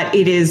that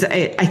it is,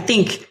 I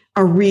think,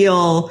 a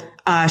real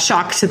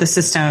shock to the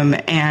system.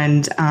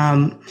 And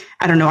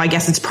I don't know, I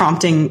guess it's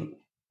prompting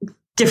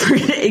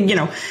different, you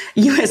know,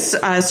 U.S.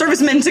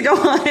 Servicemen to go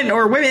on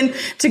or women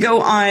to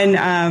go on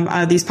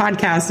these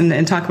podcasts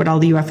and talk about all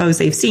the UFOs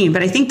they've seen.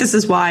 But I think this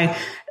is why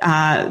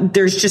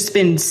there's just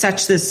been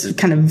such this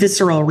kind of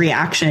visceral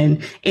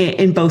reaction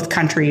in both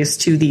countries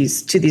to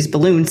these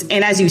balloons.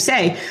 And as you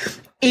say,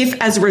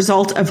 if as a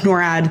result of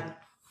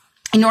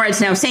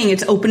NORAD's now saying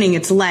it's opening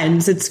its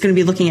lens, it's going to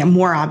be looking at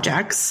more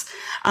objects.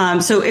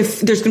 So if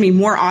there's going to be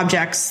more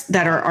objects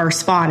that are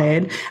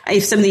spotted,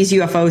 if some of these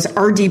UFOs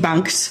are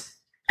debunked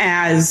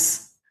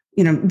as,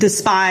 you know, the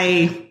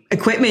spy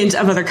equipment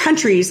of other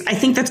countries, I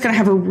think that's going to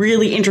have a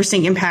really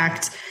interesting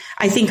impact,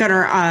 I think, on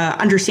our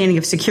understanding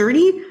of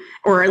security,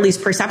 or at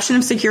least perception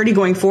of security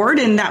going forward.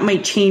 And that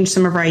might change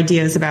some of our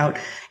ideas about,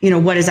 you know,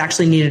 what is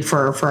actually needed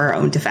for our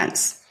own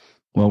defense.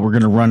 Well, we're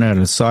going to run out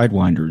of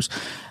sidewinders.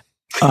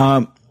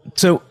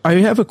 So I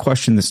have a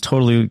question that's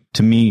totally,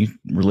 to me,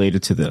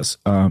 related to this.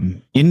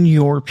 In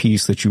your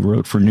piece that you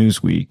wrote for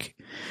Newsweek,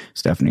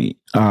 Stephanie,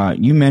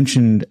 you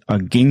mentioned a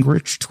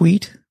Gingrich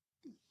tweet,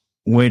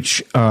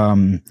 which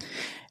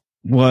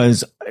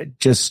was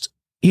just,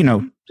 you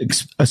know,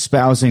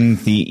 espousing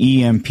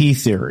the EMP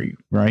theory,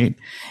 right?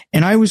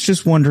 And I was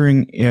just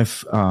wondering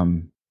if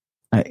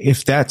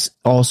that's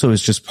also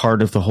is just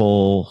part of the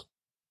whole,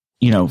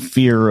 you know,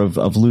 fear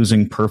of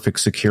losing perfect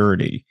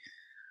security.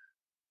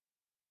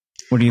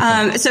 What do you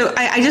think? So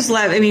I just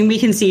love, I mean, we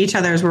can see each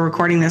other as we're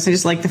recording this. I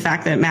just like the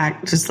fact that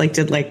Mac just like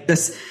did like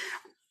this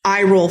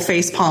eye roll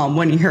face palm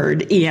when he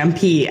heard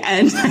EMP.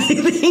 And I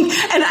think,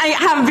 and I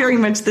have very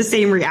much the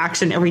same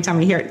reaction every time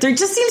I hear it. There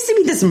just seems to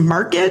be this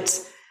market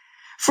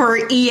for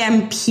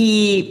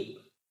EMP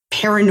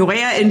paranoia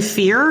and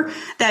fear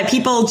that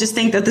people just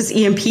think that this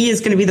EMP is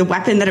going to be the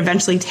weapon that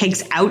eventually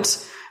takes out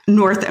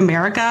North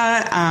America.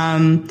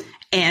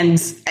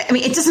 And I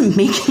mean, it doesn't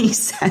make any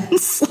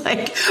sense.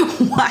 Like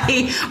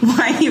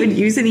why you would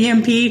use an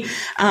EMP.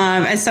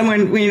 As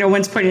someone, you know,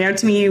 once pointed out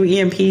to me,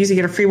 EMPs, you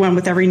get a free one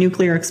with every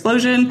nuclear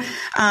explosion.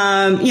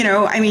 You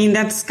know, I mean,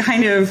 that's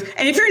kind of,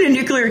 and if you're in a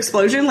nuclear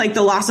explosion, like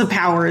the loss of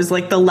power is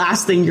like the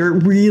last thing you're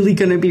really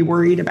going to be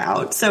worried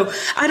about. So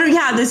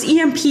this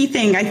EMP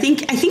thing, I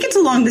think it's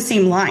along the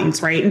same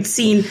lines, right? It's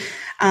seen, you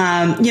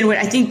know,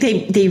 I think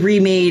they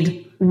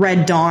remade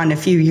Red Dawn a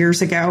few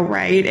years ago,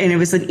 right? And it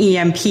was an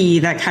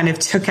EMP that kind of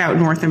took out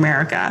North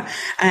America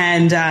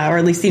and, or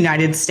at least the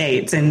United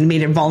States, and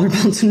made it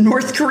vulnerable to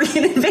North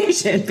Korean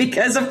invasion,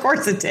 because of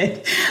course it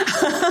did.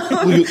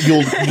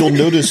 You'll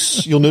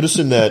notice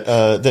in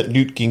that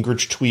Newt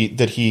Gingrich tweet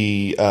that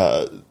he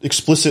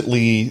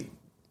explicitly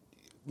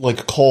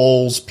like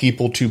calls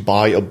people to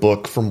buy a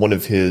book from one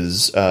of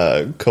his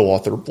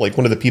co-author, like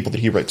one of the people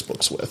that he writes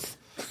books with.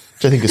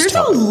 There's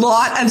a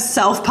lot of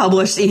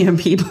self-published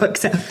EMP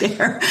books out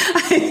there.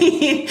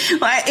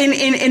 I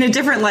mean, in a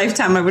different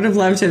lifetime, I would have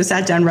loved to have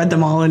sat down, read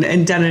them all,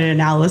 and done an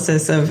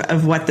analysis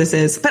of what this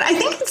is. But I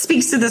think it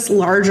speaks to this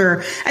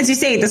larger, as you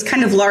say, this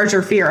kind of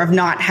larger fear of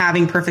not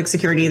having perfect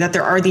security, that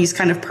there are these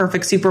kind of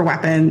perfect super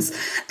weapons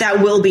that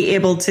will be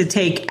able to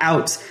take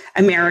out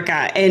America.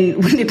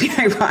 And wouldn't it be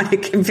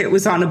ironic if it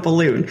was on a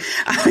balloon?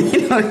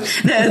 You know,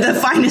 the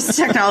finest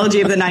technology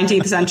of the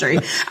 19th century.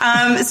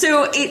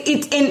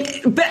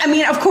 But I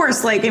mean, of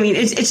course, like, I mean,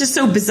 it's just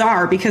so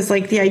bizarre, because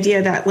like the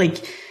idea that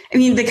like, I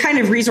mean, the kind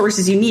of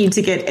resources you need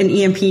to get an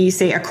EMP,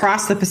 say,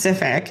 across the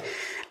Pacific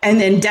and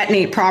then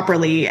detonate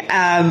properly,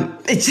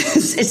 it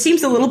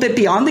seems a little bit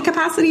beyond the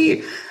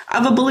capacity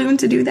of a balloon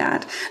to do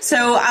that.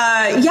 So,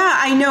 yeah,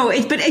 I know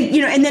it, but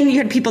you know, and then you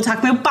had people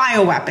talking about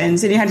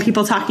bioweapons, and you had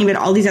people talking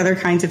about all these other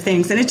kinds of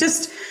things. And it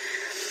just,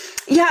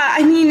 Yeah,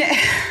 I mean,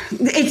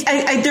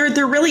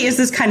 there really is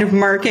this kind of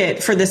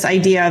market for this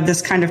idea of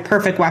this kind of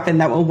perfect weapon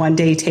that will one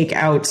day take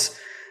out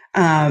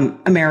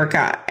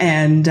America.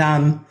 And,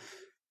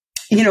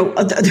 you know,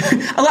 a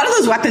lot of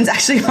those weapons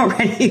actually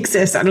already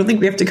exist. I don't think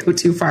we have to go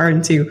too far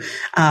into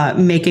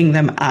making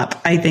them up.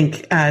 I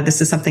think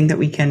this is something that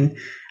we can,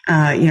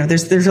 you know,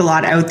 there's a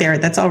lot out there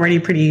that's already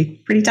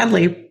pretty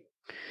deadly.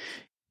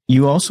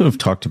 You also have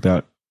talked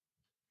about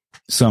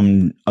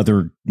some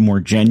other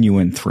more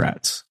genuine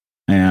threats.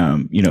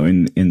 You know,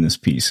 in this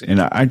piece.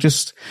 And I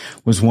just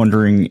was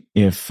wondering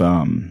if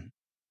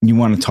you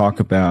want to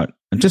talk about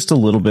just a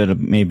little bit of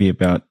maybe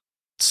about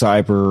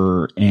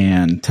cyber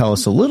and tell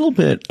us a little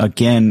bit.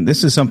 Again,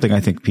 this is something I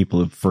think people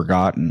have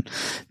forgotten.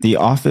 The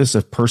Office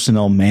of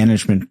Personnel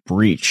Management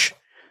breach,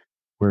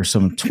 where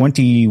some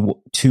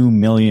 22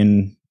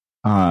 million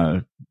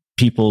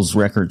people's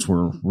records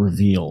were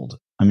revealed.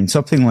 I mean,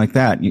 something like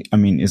that. I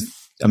mean,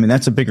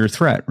 that's a bigger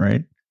threat,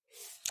 right?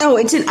 Oh,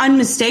 it's an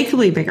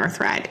unmistakably bigger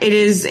threat. It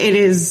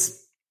is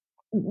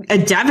a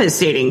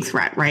devastating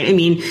threat, right? I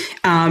mean,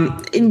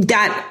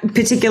 that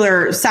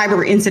particular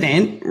cyber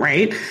incident,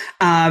 right,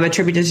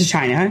 attributed to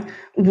China,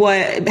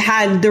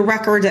 had the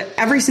record of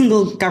every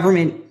single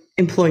government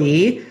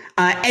employee,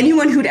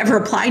 anyone who'd ever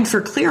applied for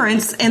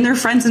clearance, and their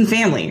friends and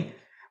family,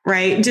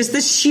 right? Just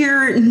the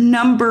sheer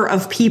number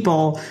of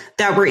people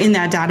that were in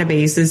that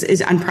database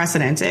is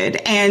unprecedented.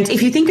 And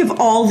if you think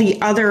of all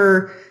the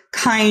other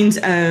kinds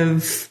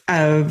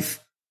of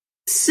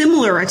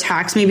similar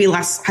attacks, maybe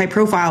less high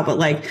profile, but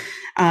like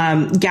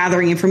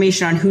gathering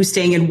information on who's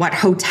staying in what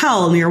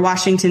hotel near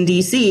Washington,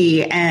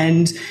 D.C.,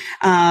 and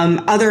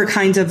other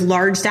kinds of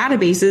large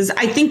databases,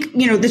 I think,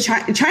 you know,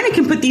 China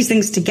can put these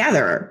things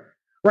together,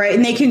 right?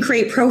 And they can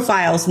create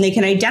profiles and they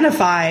can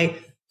identify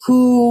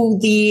who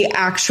the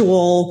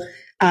actual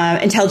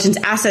intelligence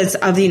assets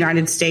of the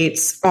United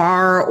States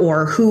are,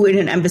 or who in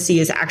an embassy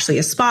is actually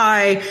a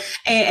spy.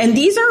 And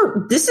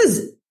this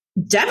is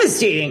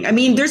devastating. I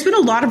mean, there's been a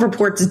lot of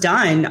reports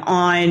done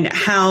on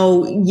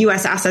how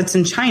U.S. assets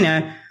in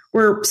China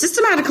were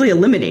systematically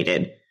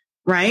eliminated,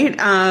 right?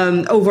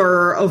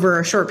 Over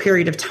a short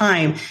period of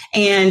time.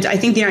 And I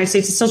think the United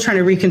States is still trying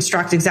to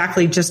reconstruct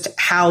exactly just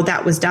how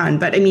that was done.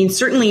 But I mean,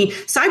 certainly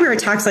cyber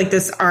attacks like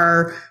this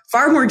are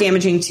far more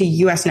damaging to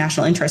U.S.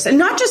 national interests. And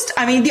not just,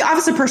 I mean, the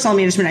Office of Personnel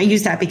Management, I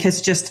use that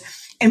because just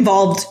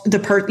involved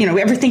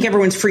I think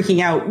everyone's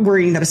freaking out,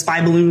 worrying that a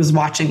spy balloon was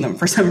watching them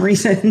for some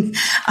reason.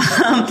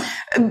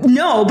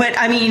 No, but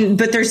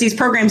there's these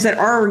programs that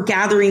are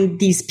gathering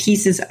these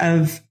pieces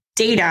of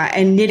data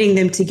and knitting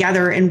them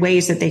together in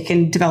ways that they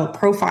can develop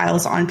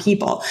profiles on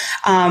people.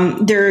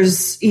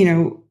 There's, you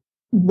know,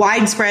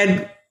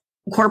 widespread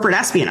corporate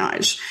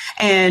espionage,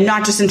 and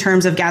not just in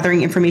terms of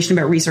gathering information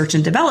about research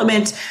and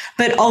development,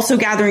 but also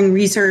gathering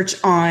research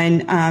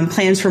on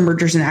plans for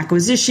mergers and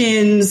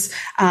acquisitions,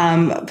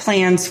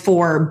 plans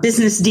for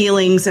business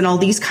dealings, and all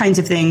these kinds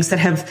of things that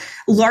have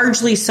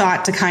largely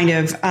sought to kind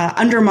of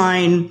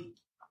undermine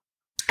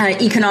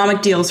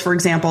economic deals, for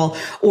example,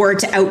 or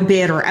to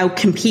outbid or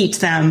outcompete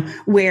them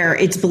where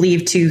it's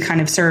believed to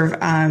kind of serve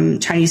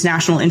Chinese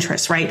national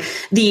interests, right?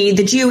 The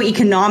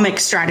geoeconomic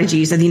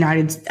strategies of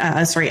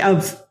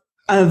the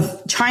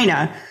of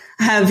China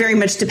have very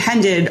much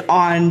depended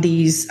on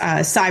these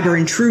cyber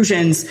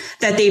intrusions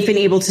that they've been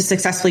able to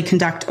successfully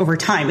conduct over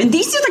time. And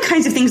these are the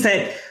kinds of things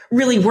that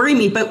really worry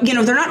me, but you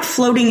know, they're not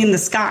floating in the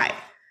sky.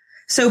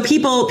 So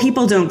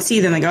people don't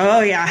see them. They go,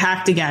 oh yeah,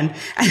 hacked again.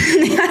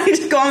 And they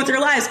just go on with their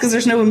lives because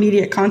there's no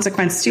immediate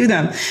consequence to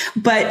them.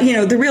 But, you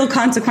know, the real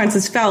consequence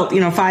is felt,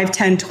 5,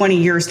 10, 20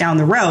 years down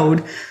the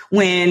road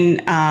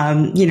when,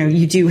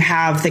 you do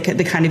have the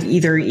kind of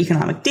either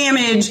economic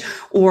damage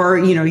or,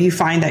 you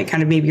find that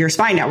kind of maybe your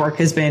spy network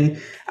has been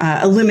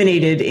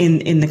eliminated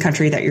in the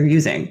country that you're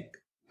using.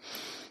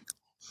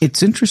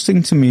 It's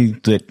interesting to me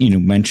that,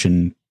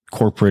 mention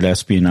corporate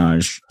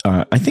espionage.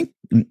 I think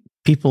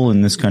people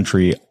in this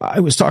country,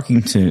 I was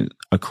talking to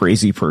a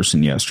crazy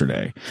person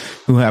yesterday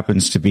who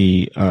happens to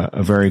be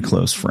a very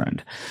close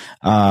friend.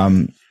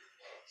 And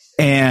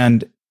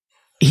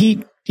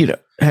he,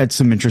 had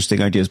some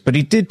interesting ideas, but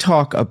he did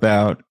talk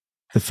about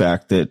the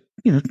fact that,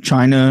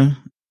 China,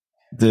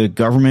 the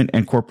government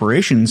and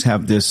corporations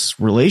have this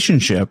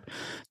relationship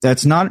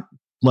that's not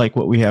like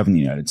what we have in the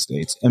United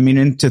States. I mean,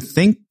 and to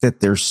think that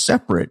they're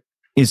separate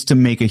is to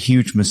make a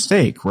huge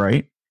mistake,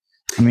 right?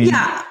 I mean,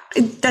 yeah,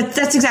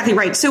 that's exactly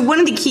right. So one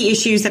of the key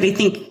issues that I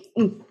think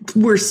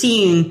we're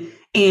seeing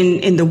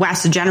in the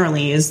West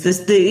generally is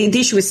the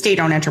issue with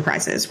state-owned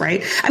enterprises,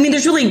 right? I mean,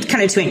 there's really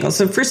kind of two angles.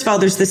 So first of all,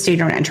 there's the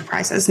state-owned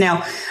enterprises.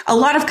 Now, a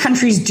lot of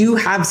countries do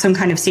have some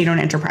kind of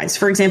state-owned enterprise.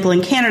 For example,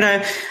 in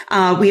Canada,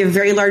 we have a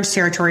very large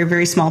territory,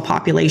 very small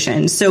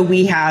population. So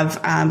we have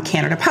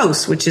Canada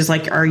Post, which is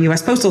like our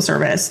U.S. Postal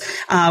Service,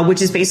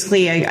 which is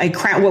basically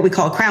what we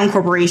call a crown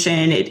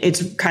corporation.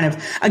 It's kind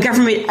of a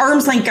government,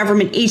 arm's-length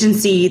government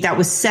agency that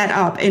was set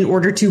up in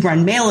order to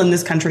run mail in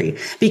this country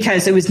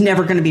because it was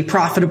never going to be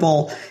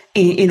profitable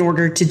in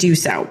order to do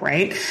so,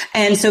 right?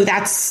 And so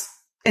that's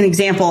an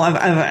example of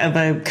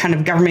a kind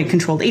of government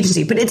controlled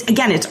agency. But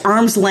it's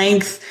arm's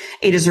length.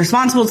 It is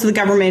responsible to the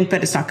government,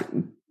 but it's not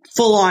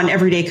full on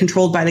everyday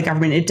controlled by the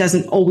government. It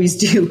doesn't always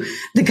do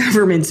the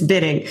government's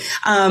bidding.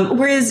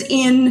 Whereas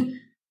in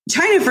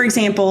China, for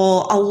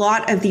example, a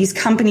lot of these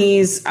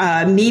companies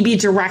may be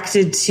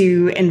directed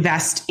to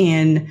invest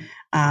in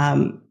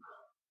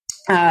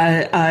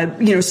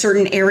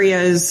certain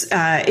areas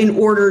in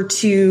order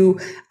to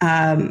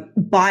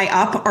buy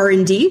up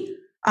R&D.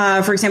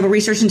 For example,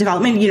 research and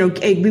development.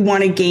 We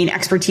want to gain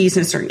expertise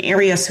in a certain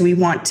area, so we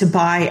want to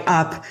buy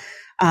up,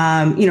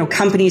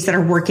 companies that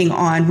are working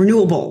on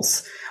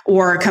renewables,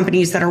 or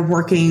companies that are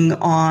working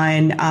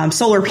on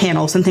solar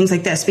panels and things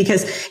like this.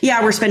 Because,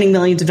 we're spending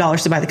millions of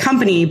dollars to buy the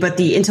company, but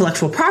the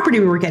intellectual property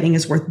we were getting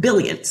is worth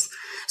billions.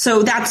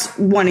 So that's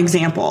one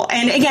example.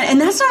 And again, and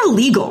that's not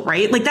illegal,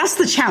 right? Like, that's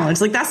the challenge.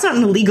 Like, that's not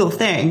an illegal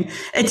thing.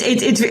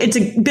 It's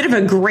a bit of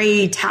a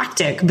gray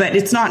tactic, but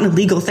it's not an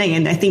illegal thing.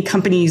 And I think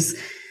companies,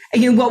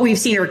 what we've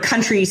seen are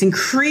countries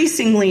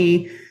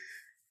increasingly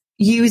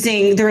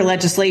using their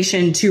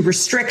legislation to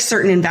restrict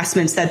certain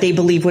investments that they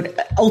believe would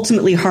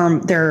ultimately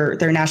harm their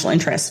national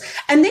interests.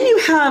 And then you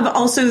have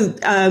also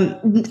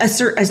a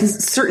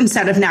certain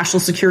set of national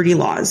security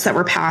laws that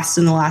were passed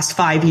in the last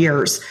 5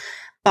 years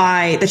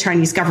by the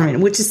Chinese government,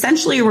 which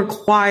essentially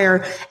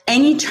require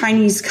any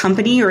Chinese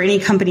company, or any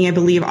company, I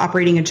believe,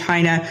 operating in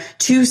China,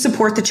 to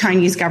support the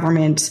Chinese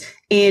government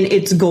in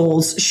its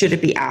goals should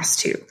it be asked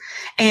to.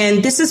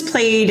 And this has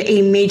played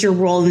a major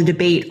role in the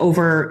debate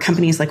over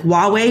companies like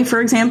Huawei, for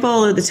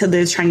example, the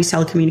Chinese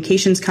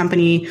telecommunications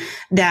company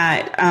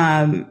that,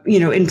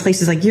 in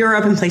places like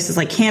Europe and places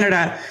like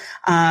Canada,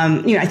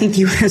 I think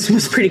the US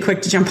was pretty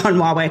quick to jump on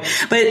Huawei.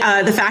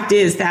 But the fact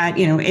is that,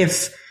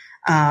 if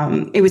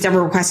it was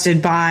ever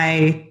requested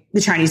by the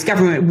Chinese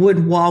government, would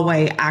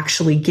Huawei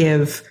actually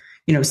give,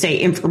 say,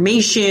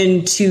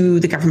 information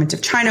to the government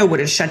of China? Would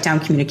it shut down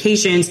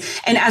communications?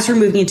 And as we're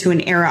moving into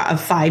an era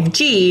of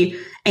 5G,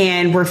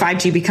 and where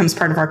 5G becomes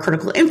part of our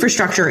critical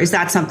infrastructure, is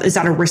that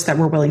a risk that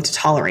we're willing to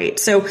tolerate?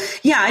 So,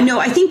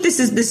 I think this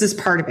is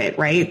part of it,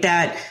 right?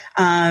 That,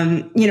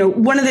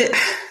 one of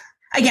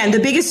the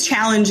biggest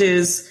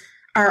challenges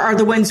are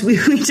the ones we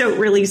don't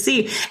really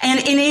see. And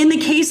in the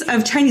case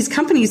of Chinese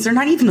companies, they're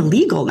not even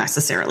illegal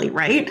necessarily,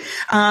 right?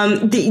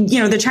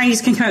 The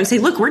Chinese can come out and say,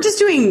 look, we're just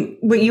doing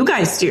what you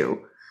guys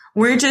do.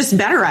 We're just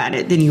better at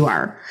it than you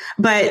are.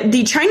 But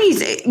the Chinese,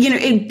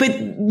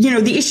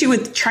 the issue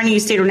with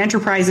Chinese state-owned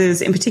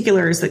enterprises in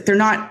particular is that they're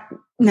not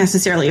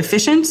necessarily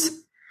efficient.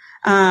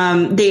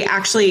 They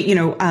actually,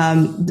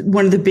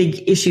 one of the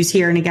big issues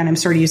here, and again, I'm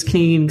sorry to use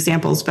Canadian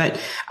examples,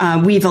 but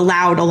we've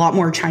allowed a lot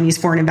more Chinese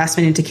foreign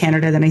investment into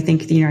Canada than I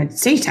think the United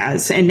States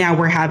has. And now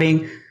we're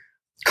having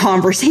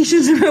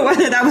conversations about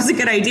whether that was a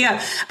good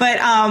idea. But,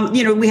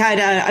 we had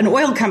an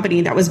oil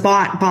company that was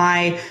bought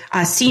by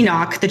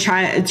CNOOC,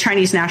 the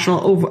Chinese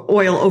National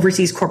Oil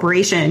Overseas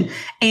Corporation,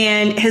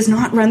 and has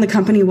not run the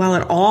company well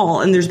at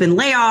all. And there's been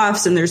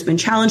layoffs, and there's been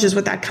challenges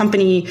with that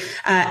company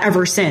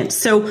ever since.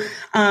 So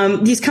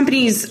these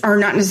companies are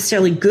not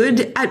necessarily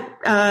good at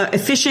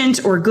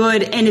efficient or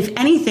good. And if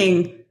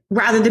anything,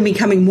 rather than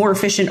becoming more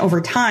efficient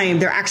over time,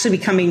 they're actually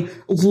becoming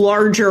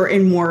larger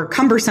and more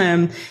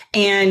cumbersome.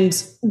 And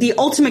the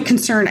ultimate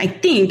concern, I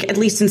think, at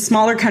least in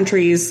smaller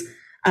countries,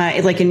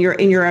 like in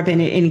Europe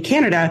and in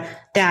Canada,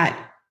 that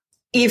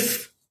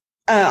if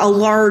a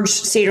large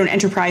state-owned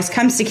enterprise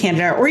comes to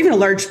Canada, or even a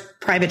large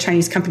private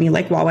Chinese company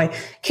like Huawei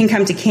can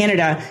come to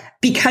Canada,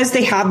 because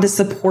they have the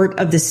support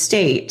of the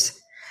state,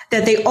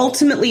 that they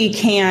ultimately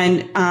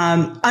can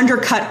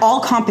undercut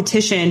all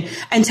competition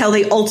until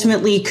they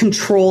ultimately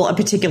control a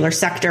particular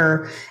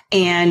sector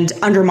and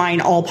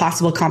undermine all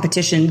possible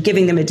competition,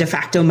 giving them a de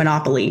facto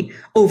monopoly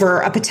over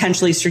a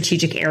potentially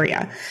strategic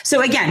area.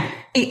 So again,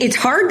 it's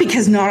hard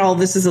because not all of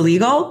this is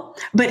illegal,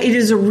 but it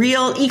is a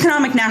real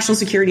economic national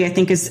security, I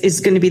think, is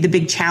going to be the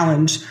big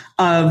challenge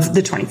of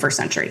the 21st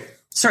century.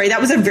 Sorry,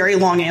 that was a very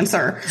long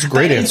answer. It's a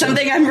great answer. It's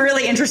something I'm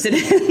really interested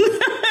in.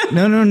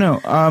 No.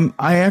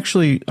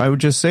 I would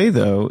just say,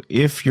 though,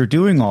 if you're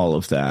doing all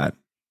of that,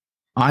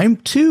 I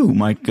too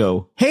might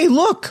go, hey,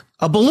 look,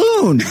 a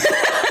balloon.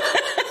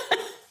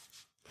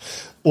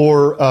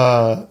 Or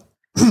let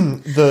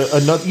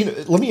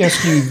me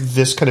ask you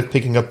this, kind of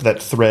picking up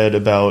that thread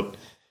about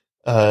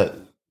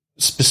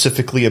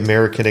specifically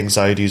American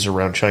anxieties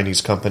around Chinese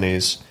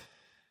companies.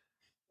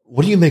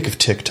 What do you make of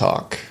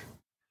TikTok?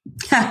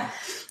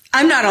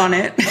 I'm not on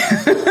it.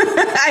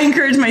 I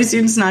encourage my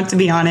students not to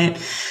be on it.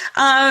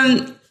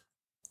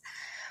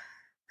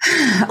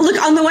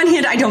 Look, on the one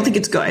hand, I don't think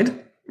it's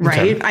good,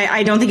 right? Okay.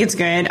 I don't think it's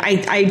good.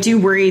 I do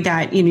worry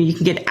that, you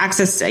can get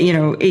access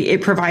to,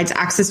 it provides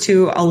access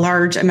to a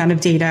large amount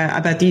of data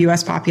about the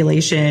US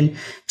population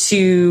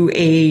to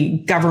a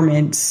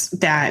government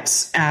that,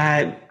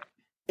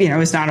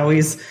 is not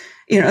always,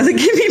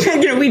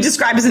 we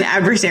describe as an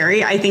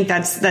adversary. I think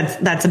that's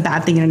a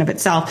bad thing in and of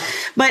itself.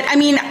 But I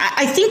mean,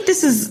 I think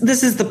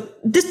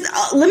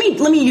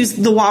let me use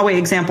the Huawei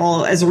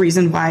example as a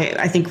reason why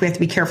I think we have to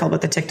be careful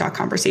about the TikTok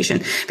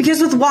conversation.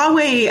 Because with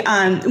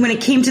Huawei, when it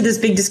came to this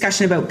big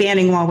discussion about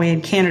banning Huawei in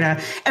Canada,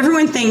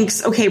 everyone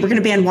thinks, okay, we're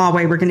going to ban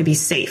Huawei, we're going to be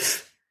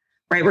safe.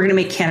 Right, we're going to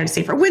make Canada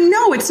safer. Well,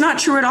 no, it's not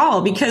true at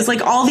all, because like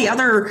all the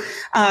other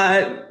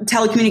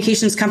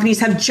telecommunications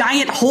companies have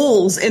giant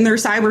holes in their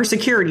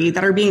cybersecurity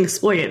that are being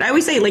exploited. I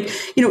always say, like,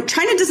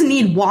 China doesn't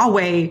need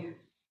Huawei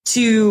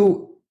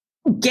to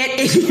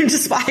to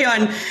spy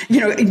on,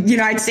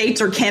 United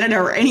States or Canada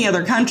or any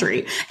other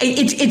country.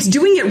 It's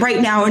doing it right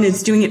now, and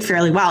it's doing it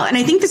fairly well. And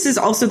I think this is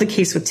also the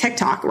case with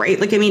TikTok, right?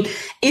 Like, I mean,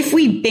 if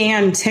we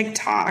ban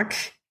TikTok,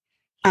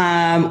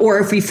 or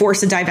if we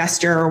force a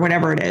divestiture or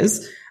whatever it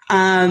is,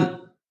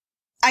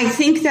 I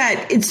think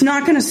that it's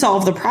not going to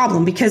solve the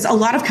problem, because a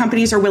lot of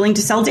companies are willing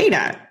to sell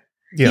data.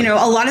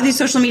 Yeah. A lot of these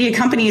social media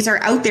companies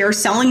are out there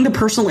selling the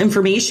personal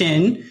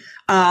information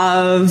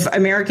of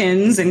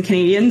Americans and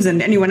Canadians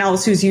and anyone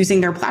else who's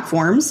using their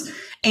platforms,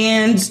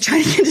 and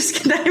trying to just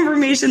get that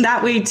information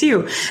that way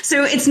too.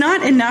 So it's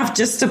not enough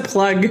just to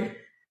plug.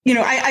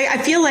 I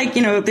feel like,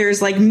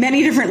 there's like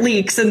many different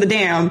leaks in the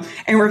dam,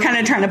 and we're kind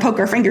of trying to poke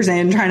our fingers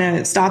in, trying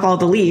to stop all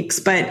the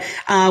leaks. But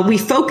we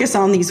focus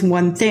on these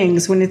one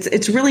things when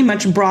it's really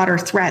much broader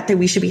threat that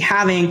we should be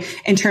having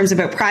in terms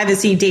about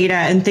privacy, data,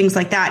 and things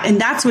like that.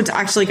 And that's what's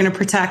actually going to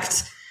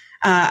protect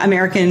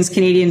Americans,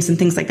 Canadians, and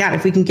things like that.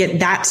 If we can get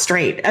that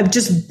straight,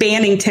 just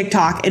banning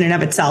TikTok in and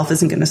of itself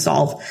isn't going to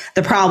solve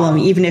the problem,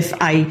 even if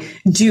I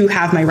do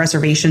have my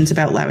reservations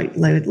about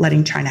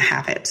letting China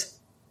have it.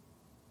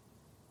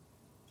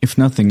 If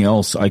nothing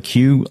else,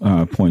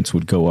 IQ points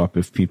would go up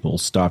if people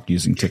stopped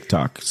using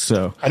TikTok.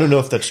 So I don't know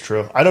if that's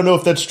true. I'm going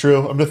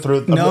to throw.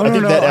 I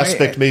think that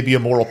aspect may be a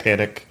moral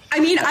panic. I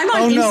mean, I'm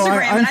on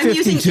Instagram, and I'm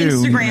using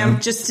Instagram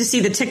just to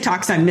see the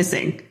TikToks I'm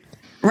missing.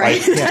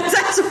 Right. Yeah.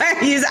 That's why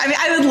I use. I mean,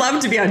 I would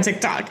love to be on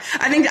TikTok.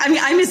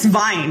 I miss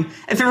Vine.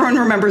 If everyone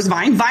remembers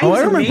Vine, Vine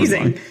was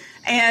amazing. Vine.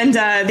 And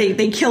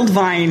they killed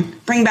Vine.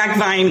 Bring back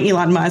Vine,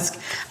 Elon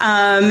Musk.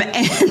 And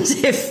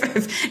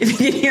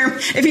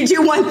if you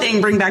do one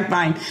thing, bring back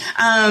Vine.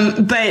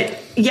 But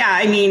yeah,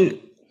 I mean,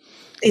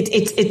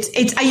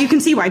 it's you can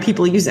see why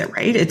people use it,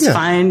 right? It's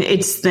fun.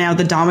 It's now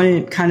the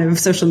dominant kind of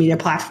social media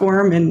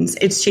platform, and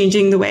it's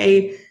changing the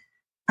way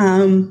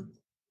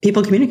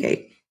people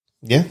communicate.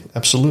 Yeah,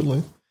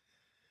 absolutely.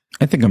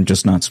 I think I'm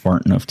just not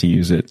smart enough to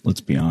use it.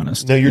 Let's be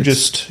honest. No, you're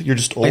just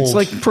old. It's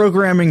like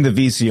programming the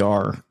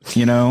VCR.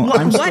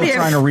 I'm still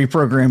trying to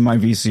reprogram my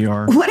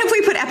VCR. What if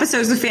we put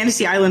episodes of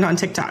Fantasy Island on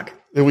TikTok?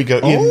 There we go.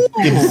 In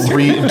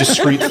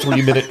discrete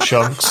 3-minute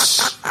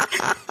chunks.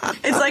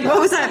 It's like, what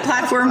was that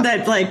platform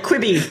that like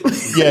Quibi?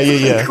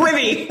 Yeah.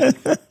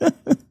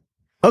 Quibi.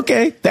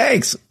 Okay,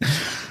 thanks.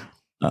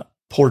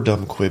 Poor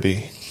dumb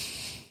Quibi.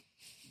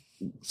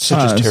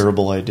 Such a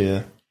terrible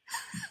idea.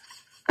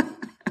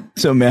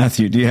 So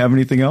Matthew, do you have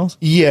anything else?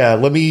 Yeah,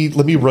 let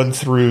me run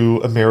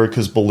through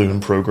America's balloon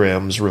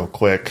programs real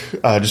quick,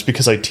 just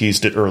because I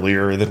teased it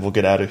earlier, and then we'll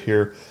get out of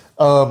here.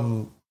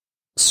 So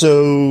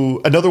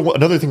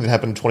another thing that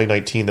happened in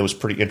 2019 that was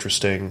pretty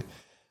interesting.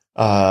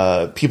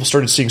 People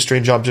started seeing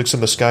strange objects in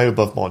the sky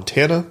above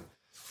Montana.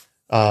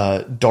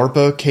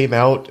 DARPA came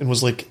out and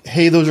was like,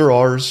 "Hey, those are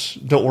ours.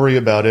 Don't worry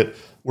about it.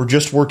 We're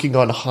just working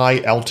on high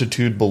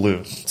altitude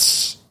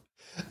balloons."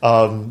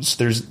 So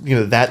there's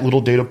that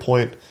little data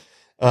point.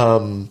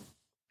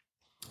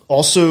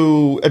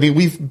 Also, I mean,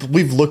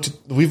 we've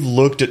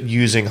looked at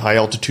using high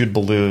altitude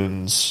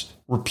balloons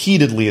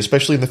repeatedly,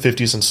 especially in the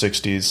 50s and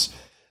 60s.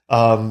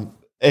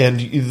 And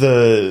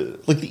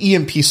the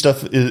EMP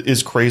stuff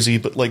is crazy,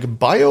 but like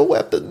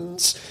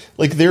bioweapons,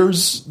 like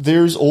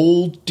there's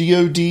old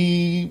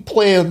DoD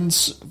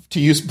plans to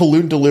use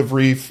balloon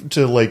delivery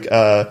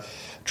to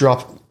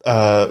drop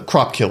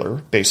crop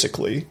killer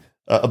basically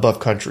above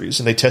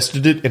countries, and they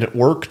tested it and it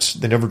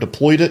worked. They never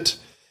deployed it.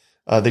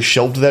 They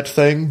shelved that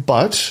thing,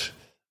 but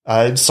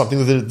it's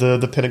something that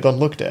the Pentagon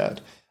looked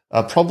at.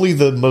 Probably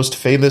the most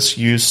famous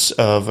use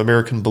of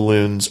American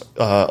balloons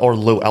are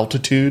low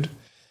altitude,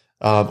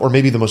 or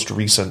maybe the most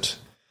recent.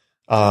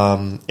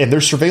 And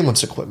they're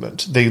surveillance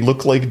equipment. They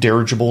look like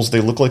dirigibles.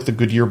 They look like the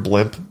Goodyear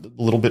blimp,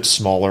 a little bit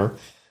smaller.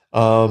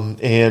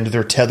 And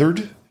they're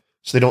tethered,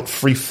 so they don't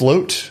free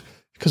float,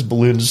 because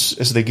balloons,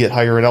 as they get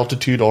higher in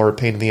altitude, are a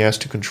pain in the ass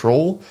to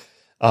control.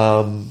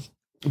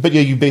 But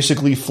yeah, you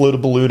basically float a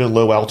balloon at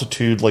low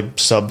altitude, like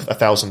sub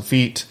 1,000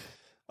 feet,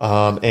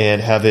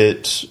 and have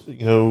it,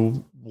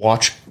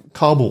 watch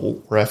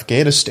Kabul or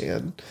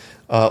Afghanistan,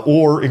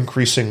 or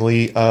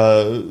increasingly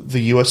the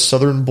U.S.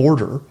 southern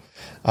border.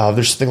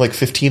 There's something like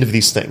 15 of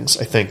these things,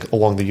 I think,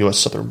 along the U.S.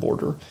 southern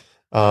border.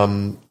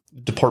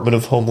 Department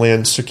of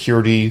Homeland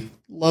Security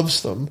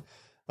loves them.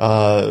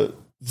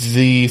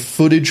 The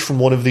footage from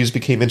one of these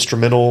became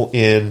instrumental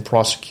in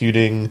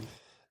prosecuting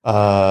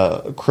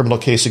a criminal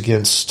case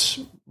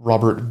against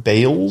Robert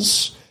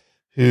Bales,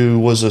 who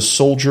was a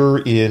soldier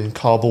in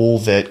Kabul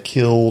that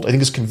killed, I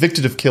think is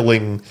convicted of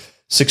killing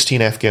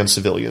 16 Afghan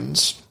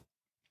civilians.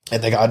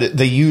 And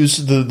they use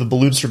the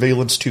balloon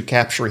surveillance to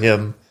capture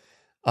him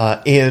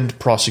and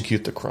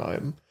prosecute the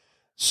crime.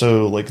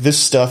 So, like, this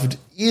stuff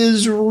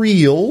is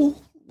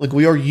real. Like,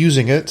 we are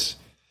using it.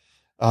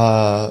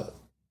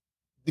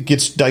 It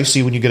gets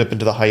dicey when you get up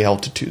into the high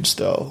altitudes,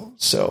 though.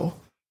 So,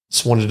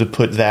 just wanted to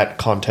put that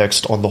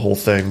context on the whole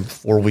thing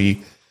before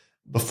we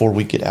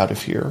get out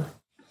of here.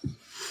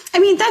 I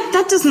mean,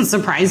 that doesn't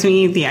surprise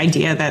me, the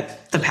idea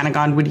that the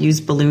Pentagon would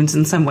use balloons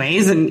in some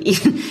ways. And,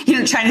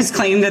 China's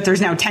claim that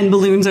there's now 10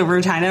 balloons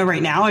over China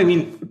right now, I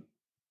mean,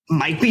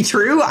 might be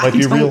true. I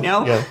don't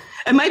know. Yeah.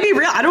 It might be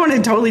real. I don't want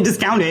to totally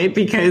discount it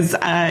because,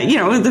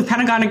 the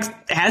Pentagon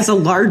has a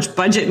large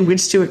budget in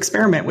which to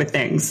experiment with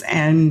things.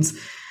 And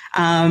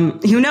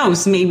who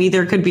knows? Maybe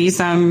there could be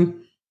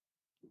some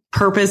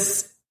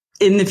purpose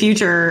in the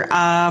future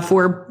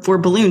for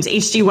balloons.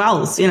 H.G.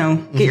 Wells,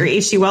 get your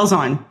H.G. Wells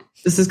on.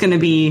 This is going to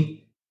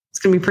be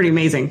pretty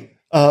amazing.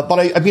 But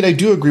I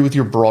do agree with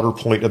your broader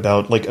point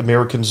about like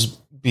Americans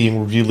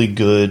being really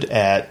good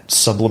at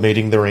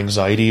sublimating their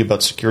anxiety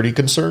about security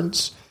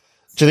concerns,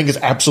 which I think is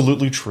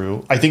absolutely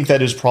true. I think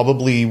that was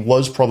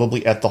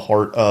probably at the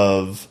heart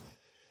of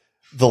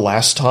the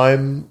last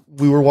time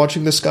we were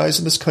watching The Skies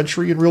in This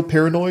Country and Real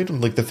Paranoid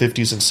in like the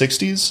 50s and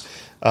 60s.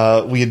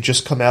 We had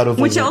just come out of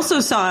which also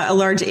saw a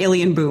large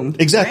alien boom.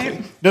 Exactly.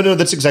 Right? No,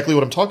 that's exactly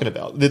what I'm talking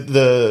about.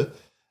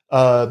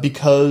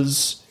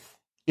 Because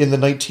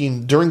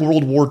during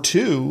World War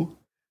II,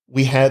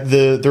 we had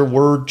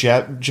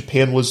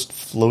Japan was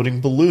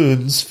floating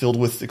balloons filled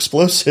with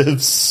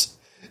explosives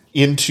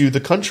into the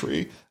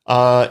country.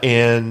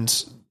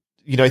 And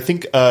I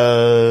think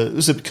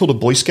it killed a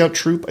Boy Scout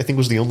troop, I think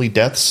was the only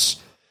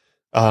deaths.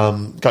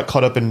 Got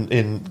caught up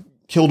in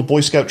killed a Boy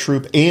Scout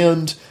troop,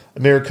 and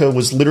America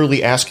was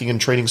literally asking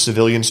and training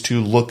civilians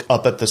to look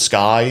up at the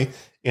sky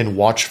and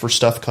watch for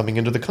stuff coming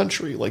into the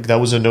country. Like,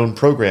 that was a known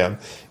program.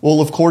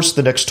 Well, of course,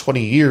 the next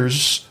 20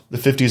 years, the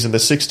 50s and the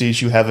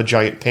 60s, you have a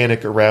giant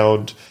panic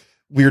around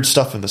weird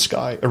stuff in the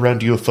sky,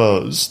 around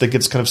UFOs, that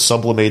gets kind of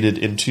sublimated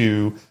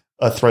into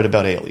a threat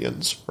about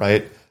aliens,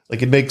 right?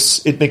 Like, it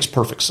makes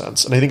perfect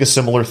sense. And I think a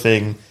similar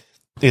thing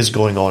is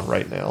going on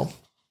right now.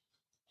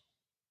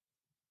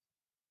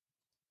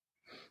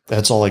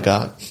 That's all I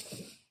got.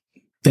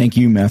 Thank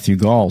you, Matthew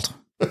Gault.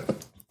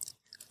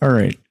 All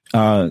right.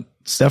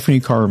 Stephanie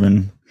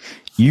Carvin,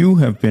 you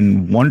have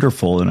been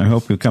wonderful, and I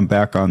hope you'll come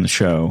back on the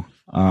show.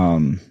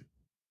 And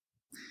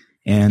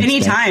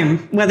anytime,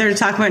 whether to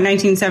talk about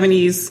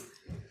 1970s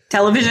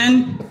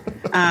television,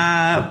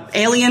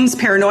 aliens,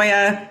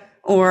 paranoia,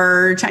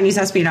 or Chinese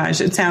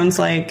espionage. It sounds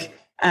like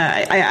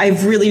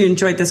I've really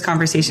enjoyed this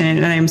conversation,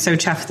 and I'm so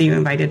chuffed that you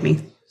invited me.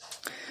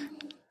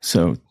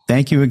 So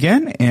thank you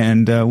again,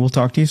 and we'll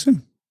talk to you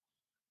soon.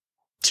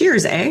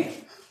 Cheers, eh?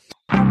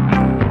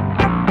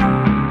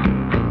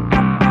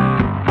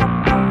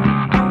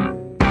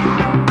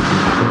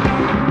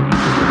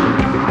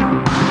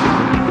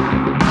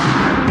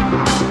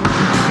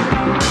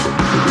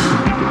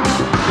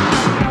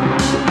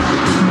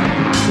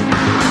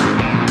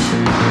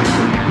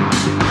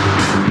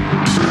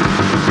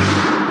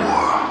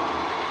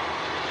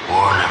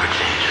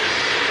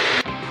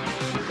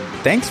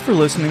 Thanks for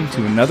listening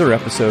to another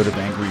episode of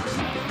Angry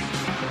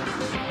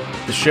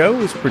Planet. The show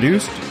is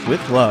produced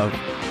with love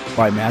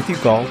by Matthew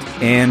Gault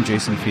and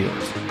Jason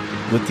Fields,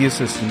 with the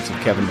assistance of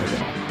Kevin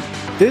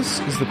Nodell.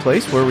 This is the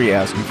place where we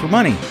ask you for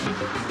money.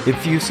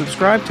 If you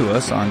subscribe to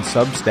us on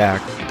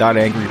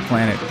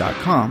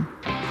substack.angryplanet.com,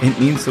 it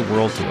means the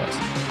world to us.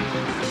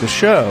 The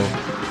show,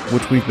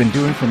 which we've been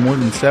doing for more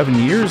than 7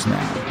 years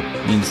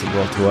now, means the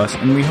world to us,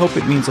 and we hope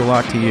it means a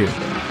lot to you.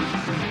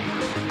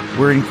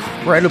 We're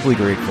incredibly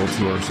grateful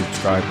to our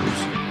subscribers.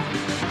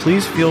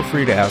 Please feel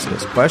free to ask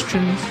us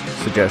questions,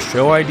 suggest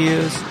show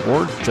ideas,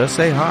 or just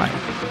say hi.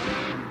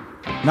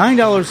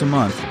 $9 a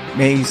month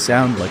may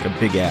sound like a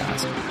big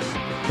ask,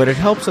 but it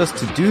helps us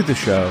to do the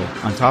show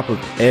on top of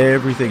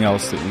everything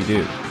else that we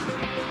do.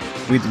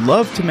 We'd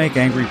love to make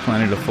Angry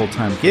Planet a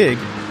full-time gig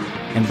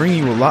and bring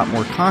you a lot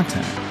more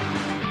content.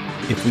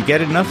 If we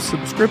get enough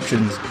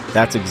subscriptions,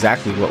 that's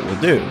exactly what we'll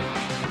do.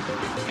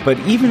 But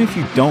even if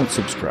you don't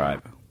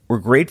subscribe, we're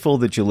grateful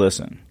that you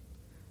listen.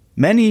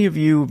 Many of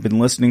you have been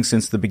listening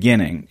since the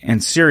beginning,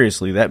 and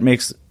seriously, that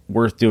makes it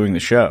worth doing the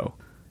show.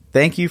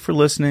 Thank you for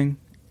listening,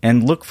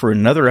 and look for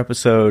another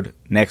episode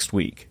next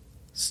week.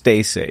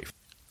 Stay safe.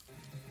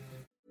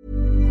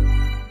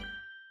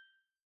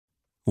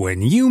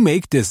 When you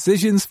make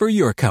decisions for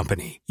your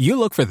company, you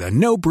look for the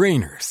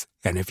no-brainers.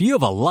 And if you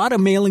have a lot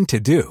of mailing to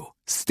do,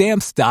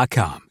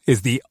 Stamps.com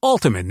is the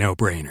ultimate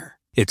no-brainer.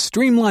 It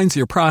streamlines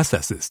your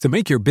processes to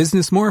make your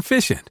business more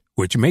efficient,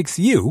 which makes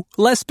you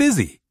less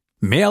busy.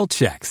 Mail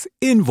checks,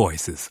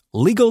 invoices,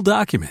 legal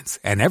documents,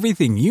 and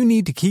everything you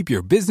need to keep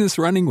your business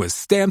running with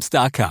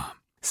Stamps.com.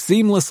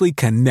 Seamlessly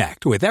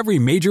connect with every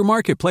major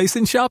marketplace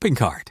and shopping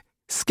cart.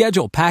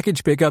 Schedule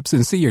package pickups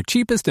and see your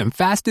cheapest and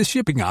fastest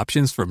shipping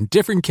options from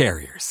different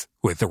carriers,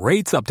 with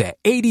rates up to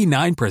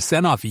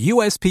 89% off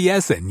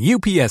USPS and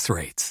UPS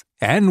rates.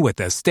 And with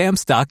the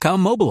Stamps.com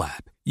mobile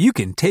app, you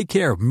can take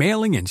care of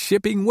mailing and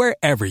shipping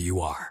wherever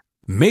you are.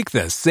 Make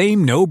the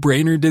same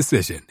no-brainer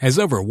decision as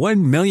over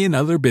 1 million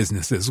other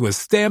businesses with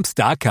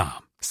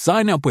Stamps.com.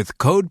 Sign up with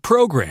code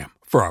PROGRAM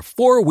for a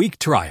 4-week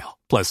trial,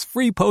 plus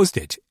free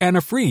postage and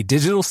a free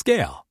digital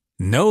scale.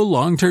 No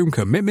long-term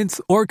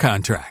commitments or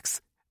contracts.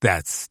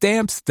 That's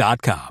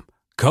Stamps.com.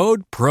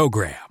 Code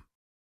PROGRAM.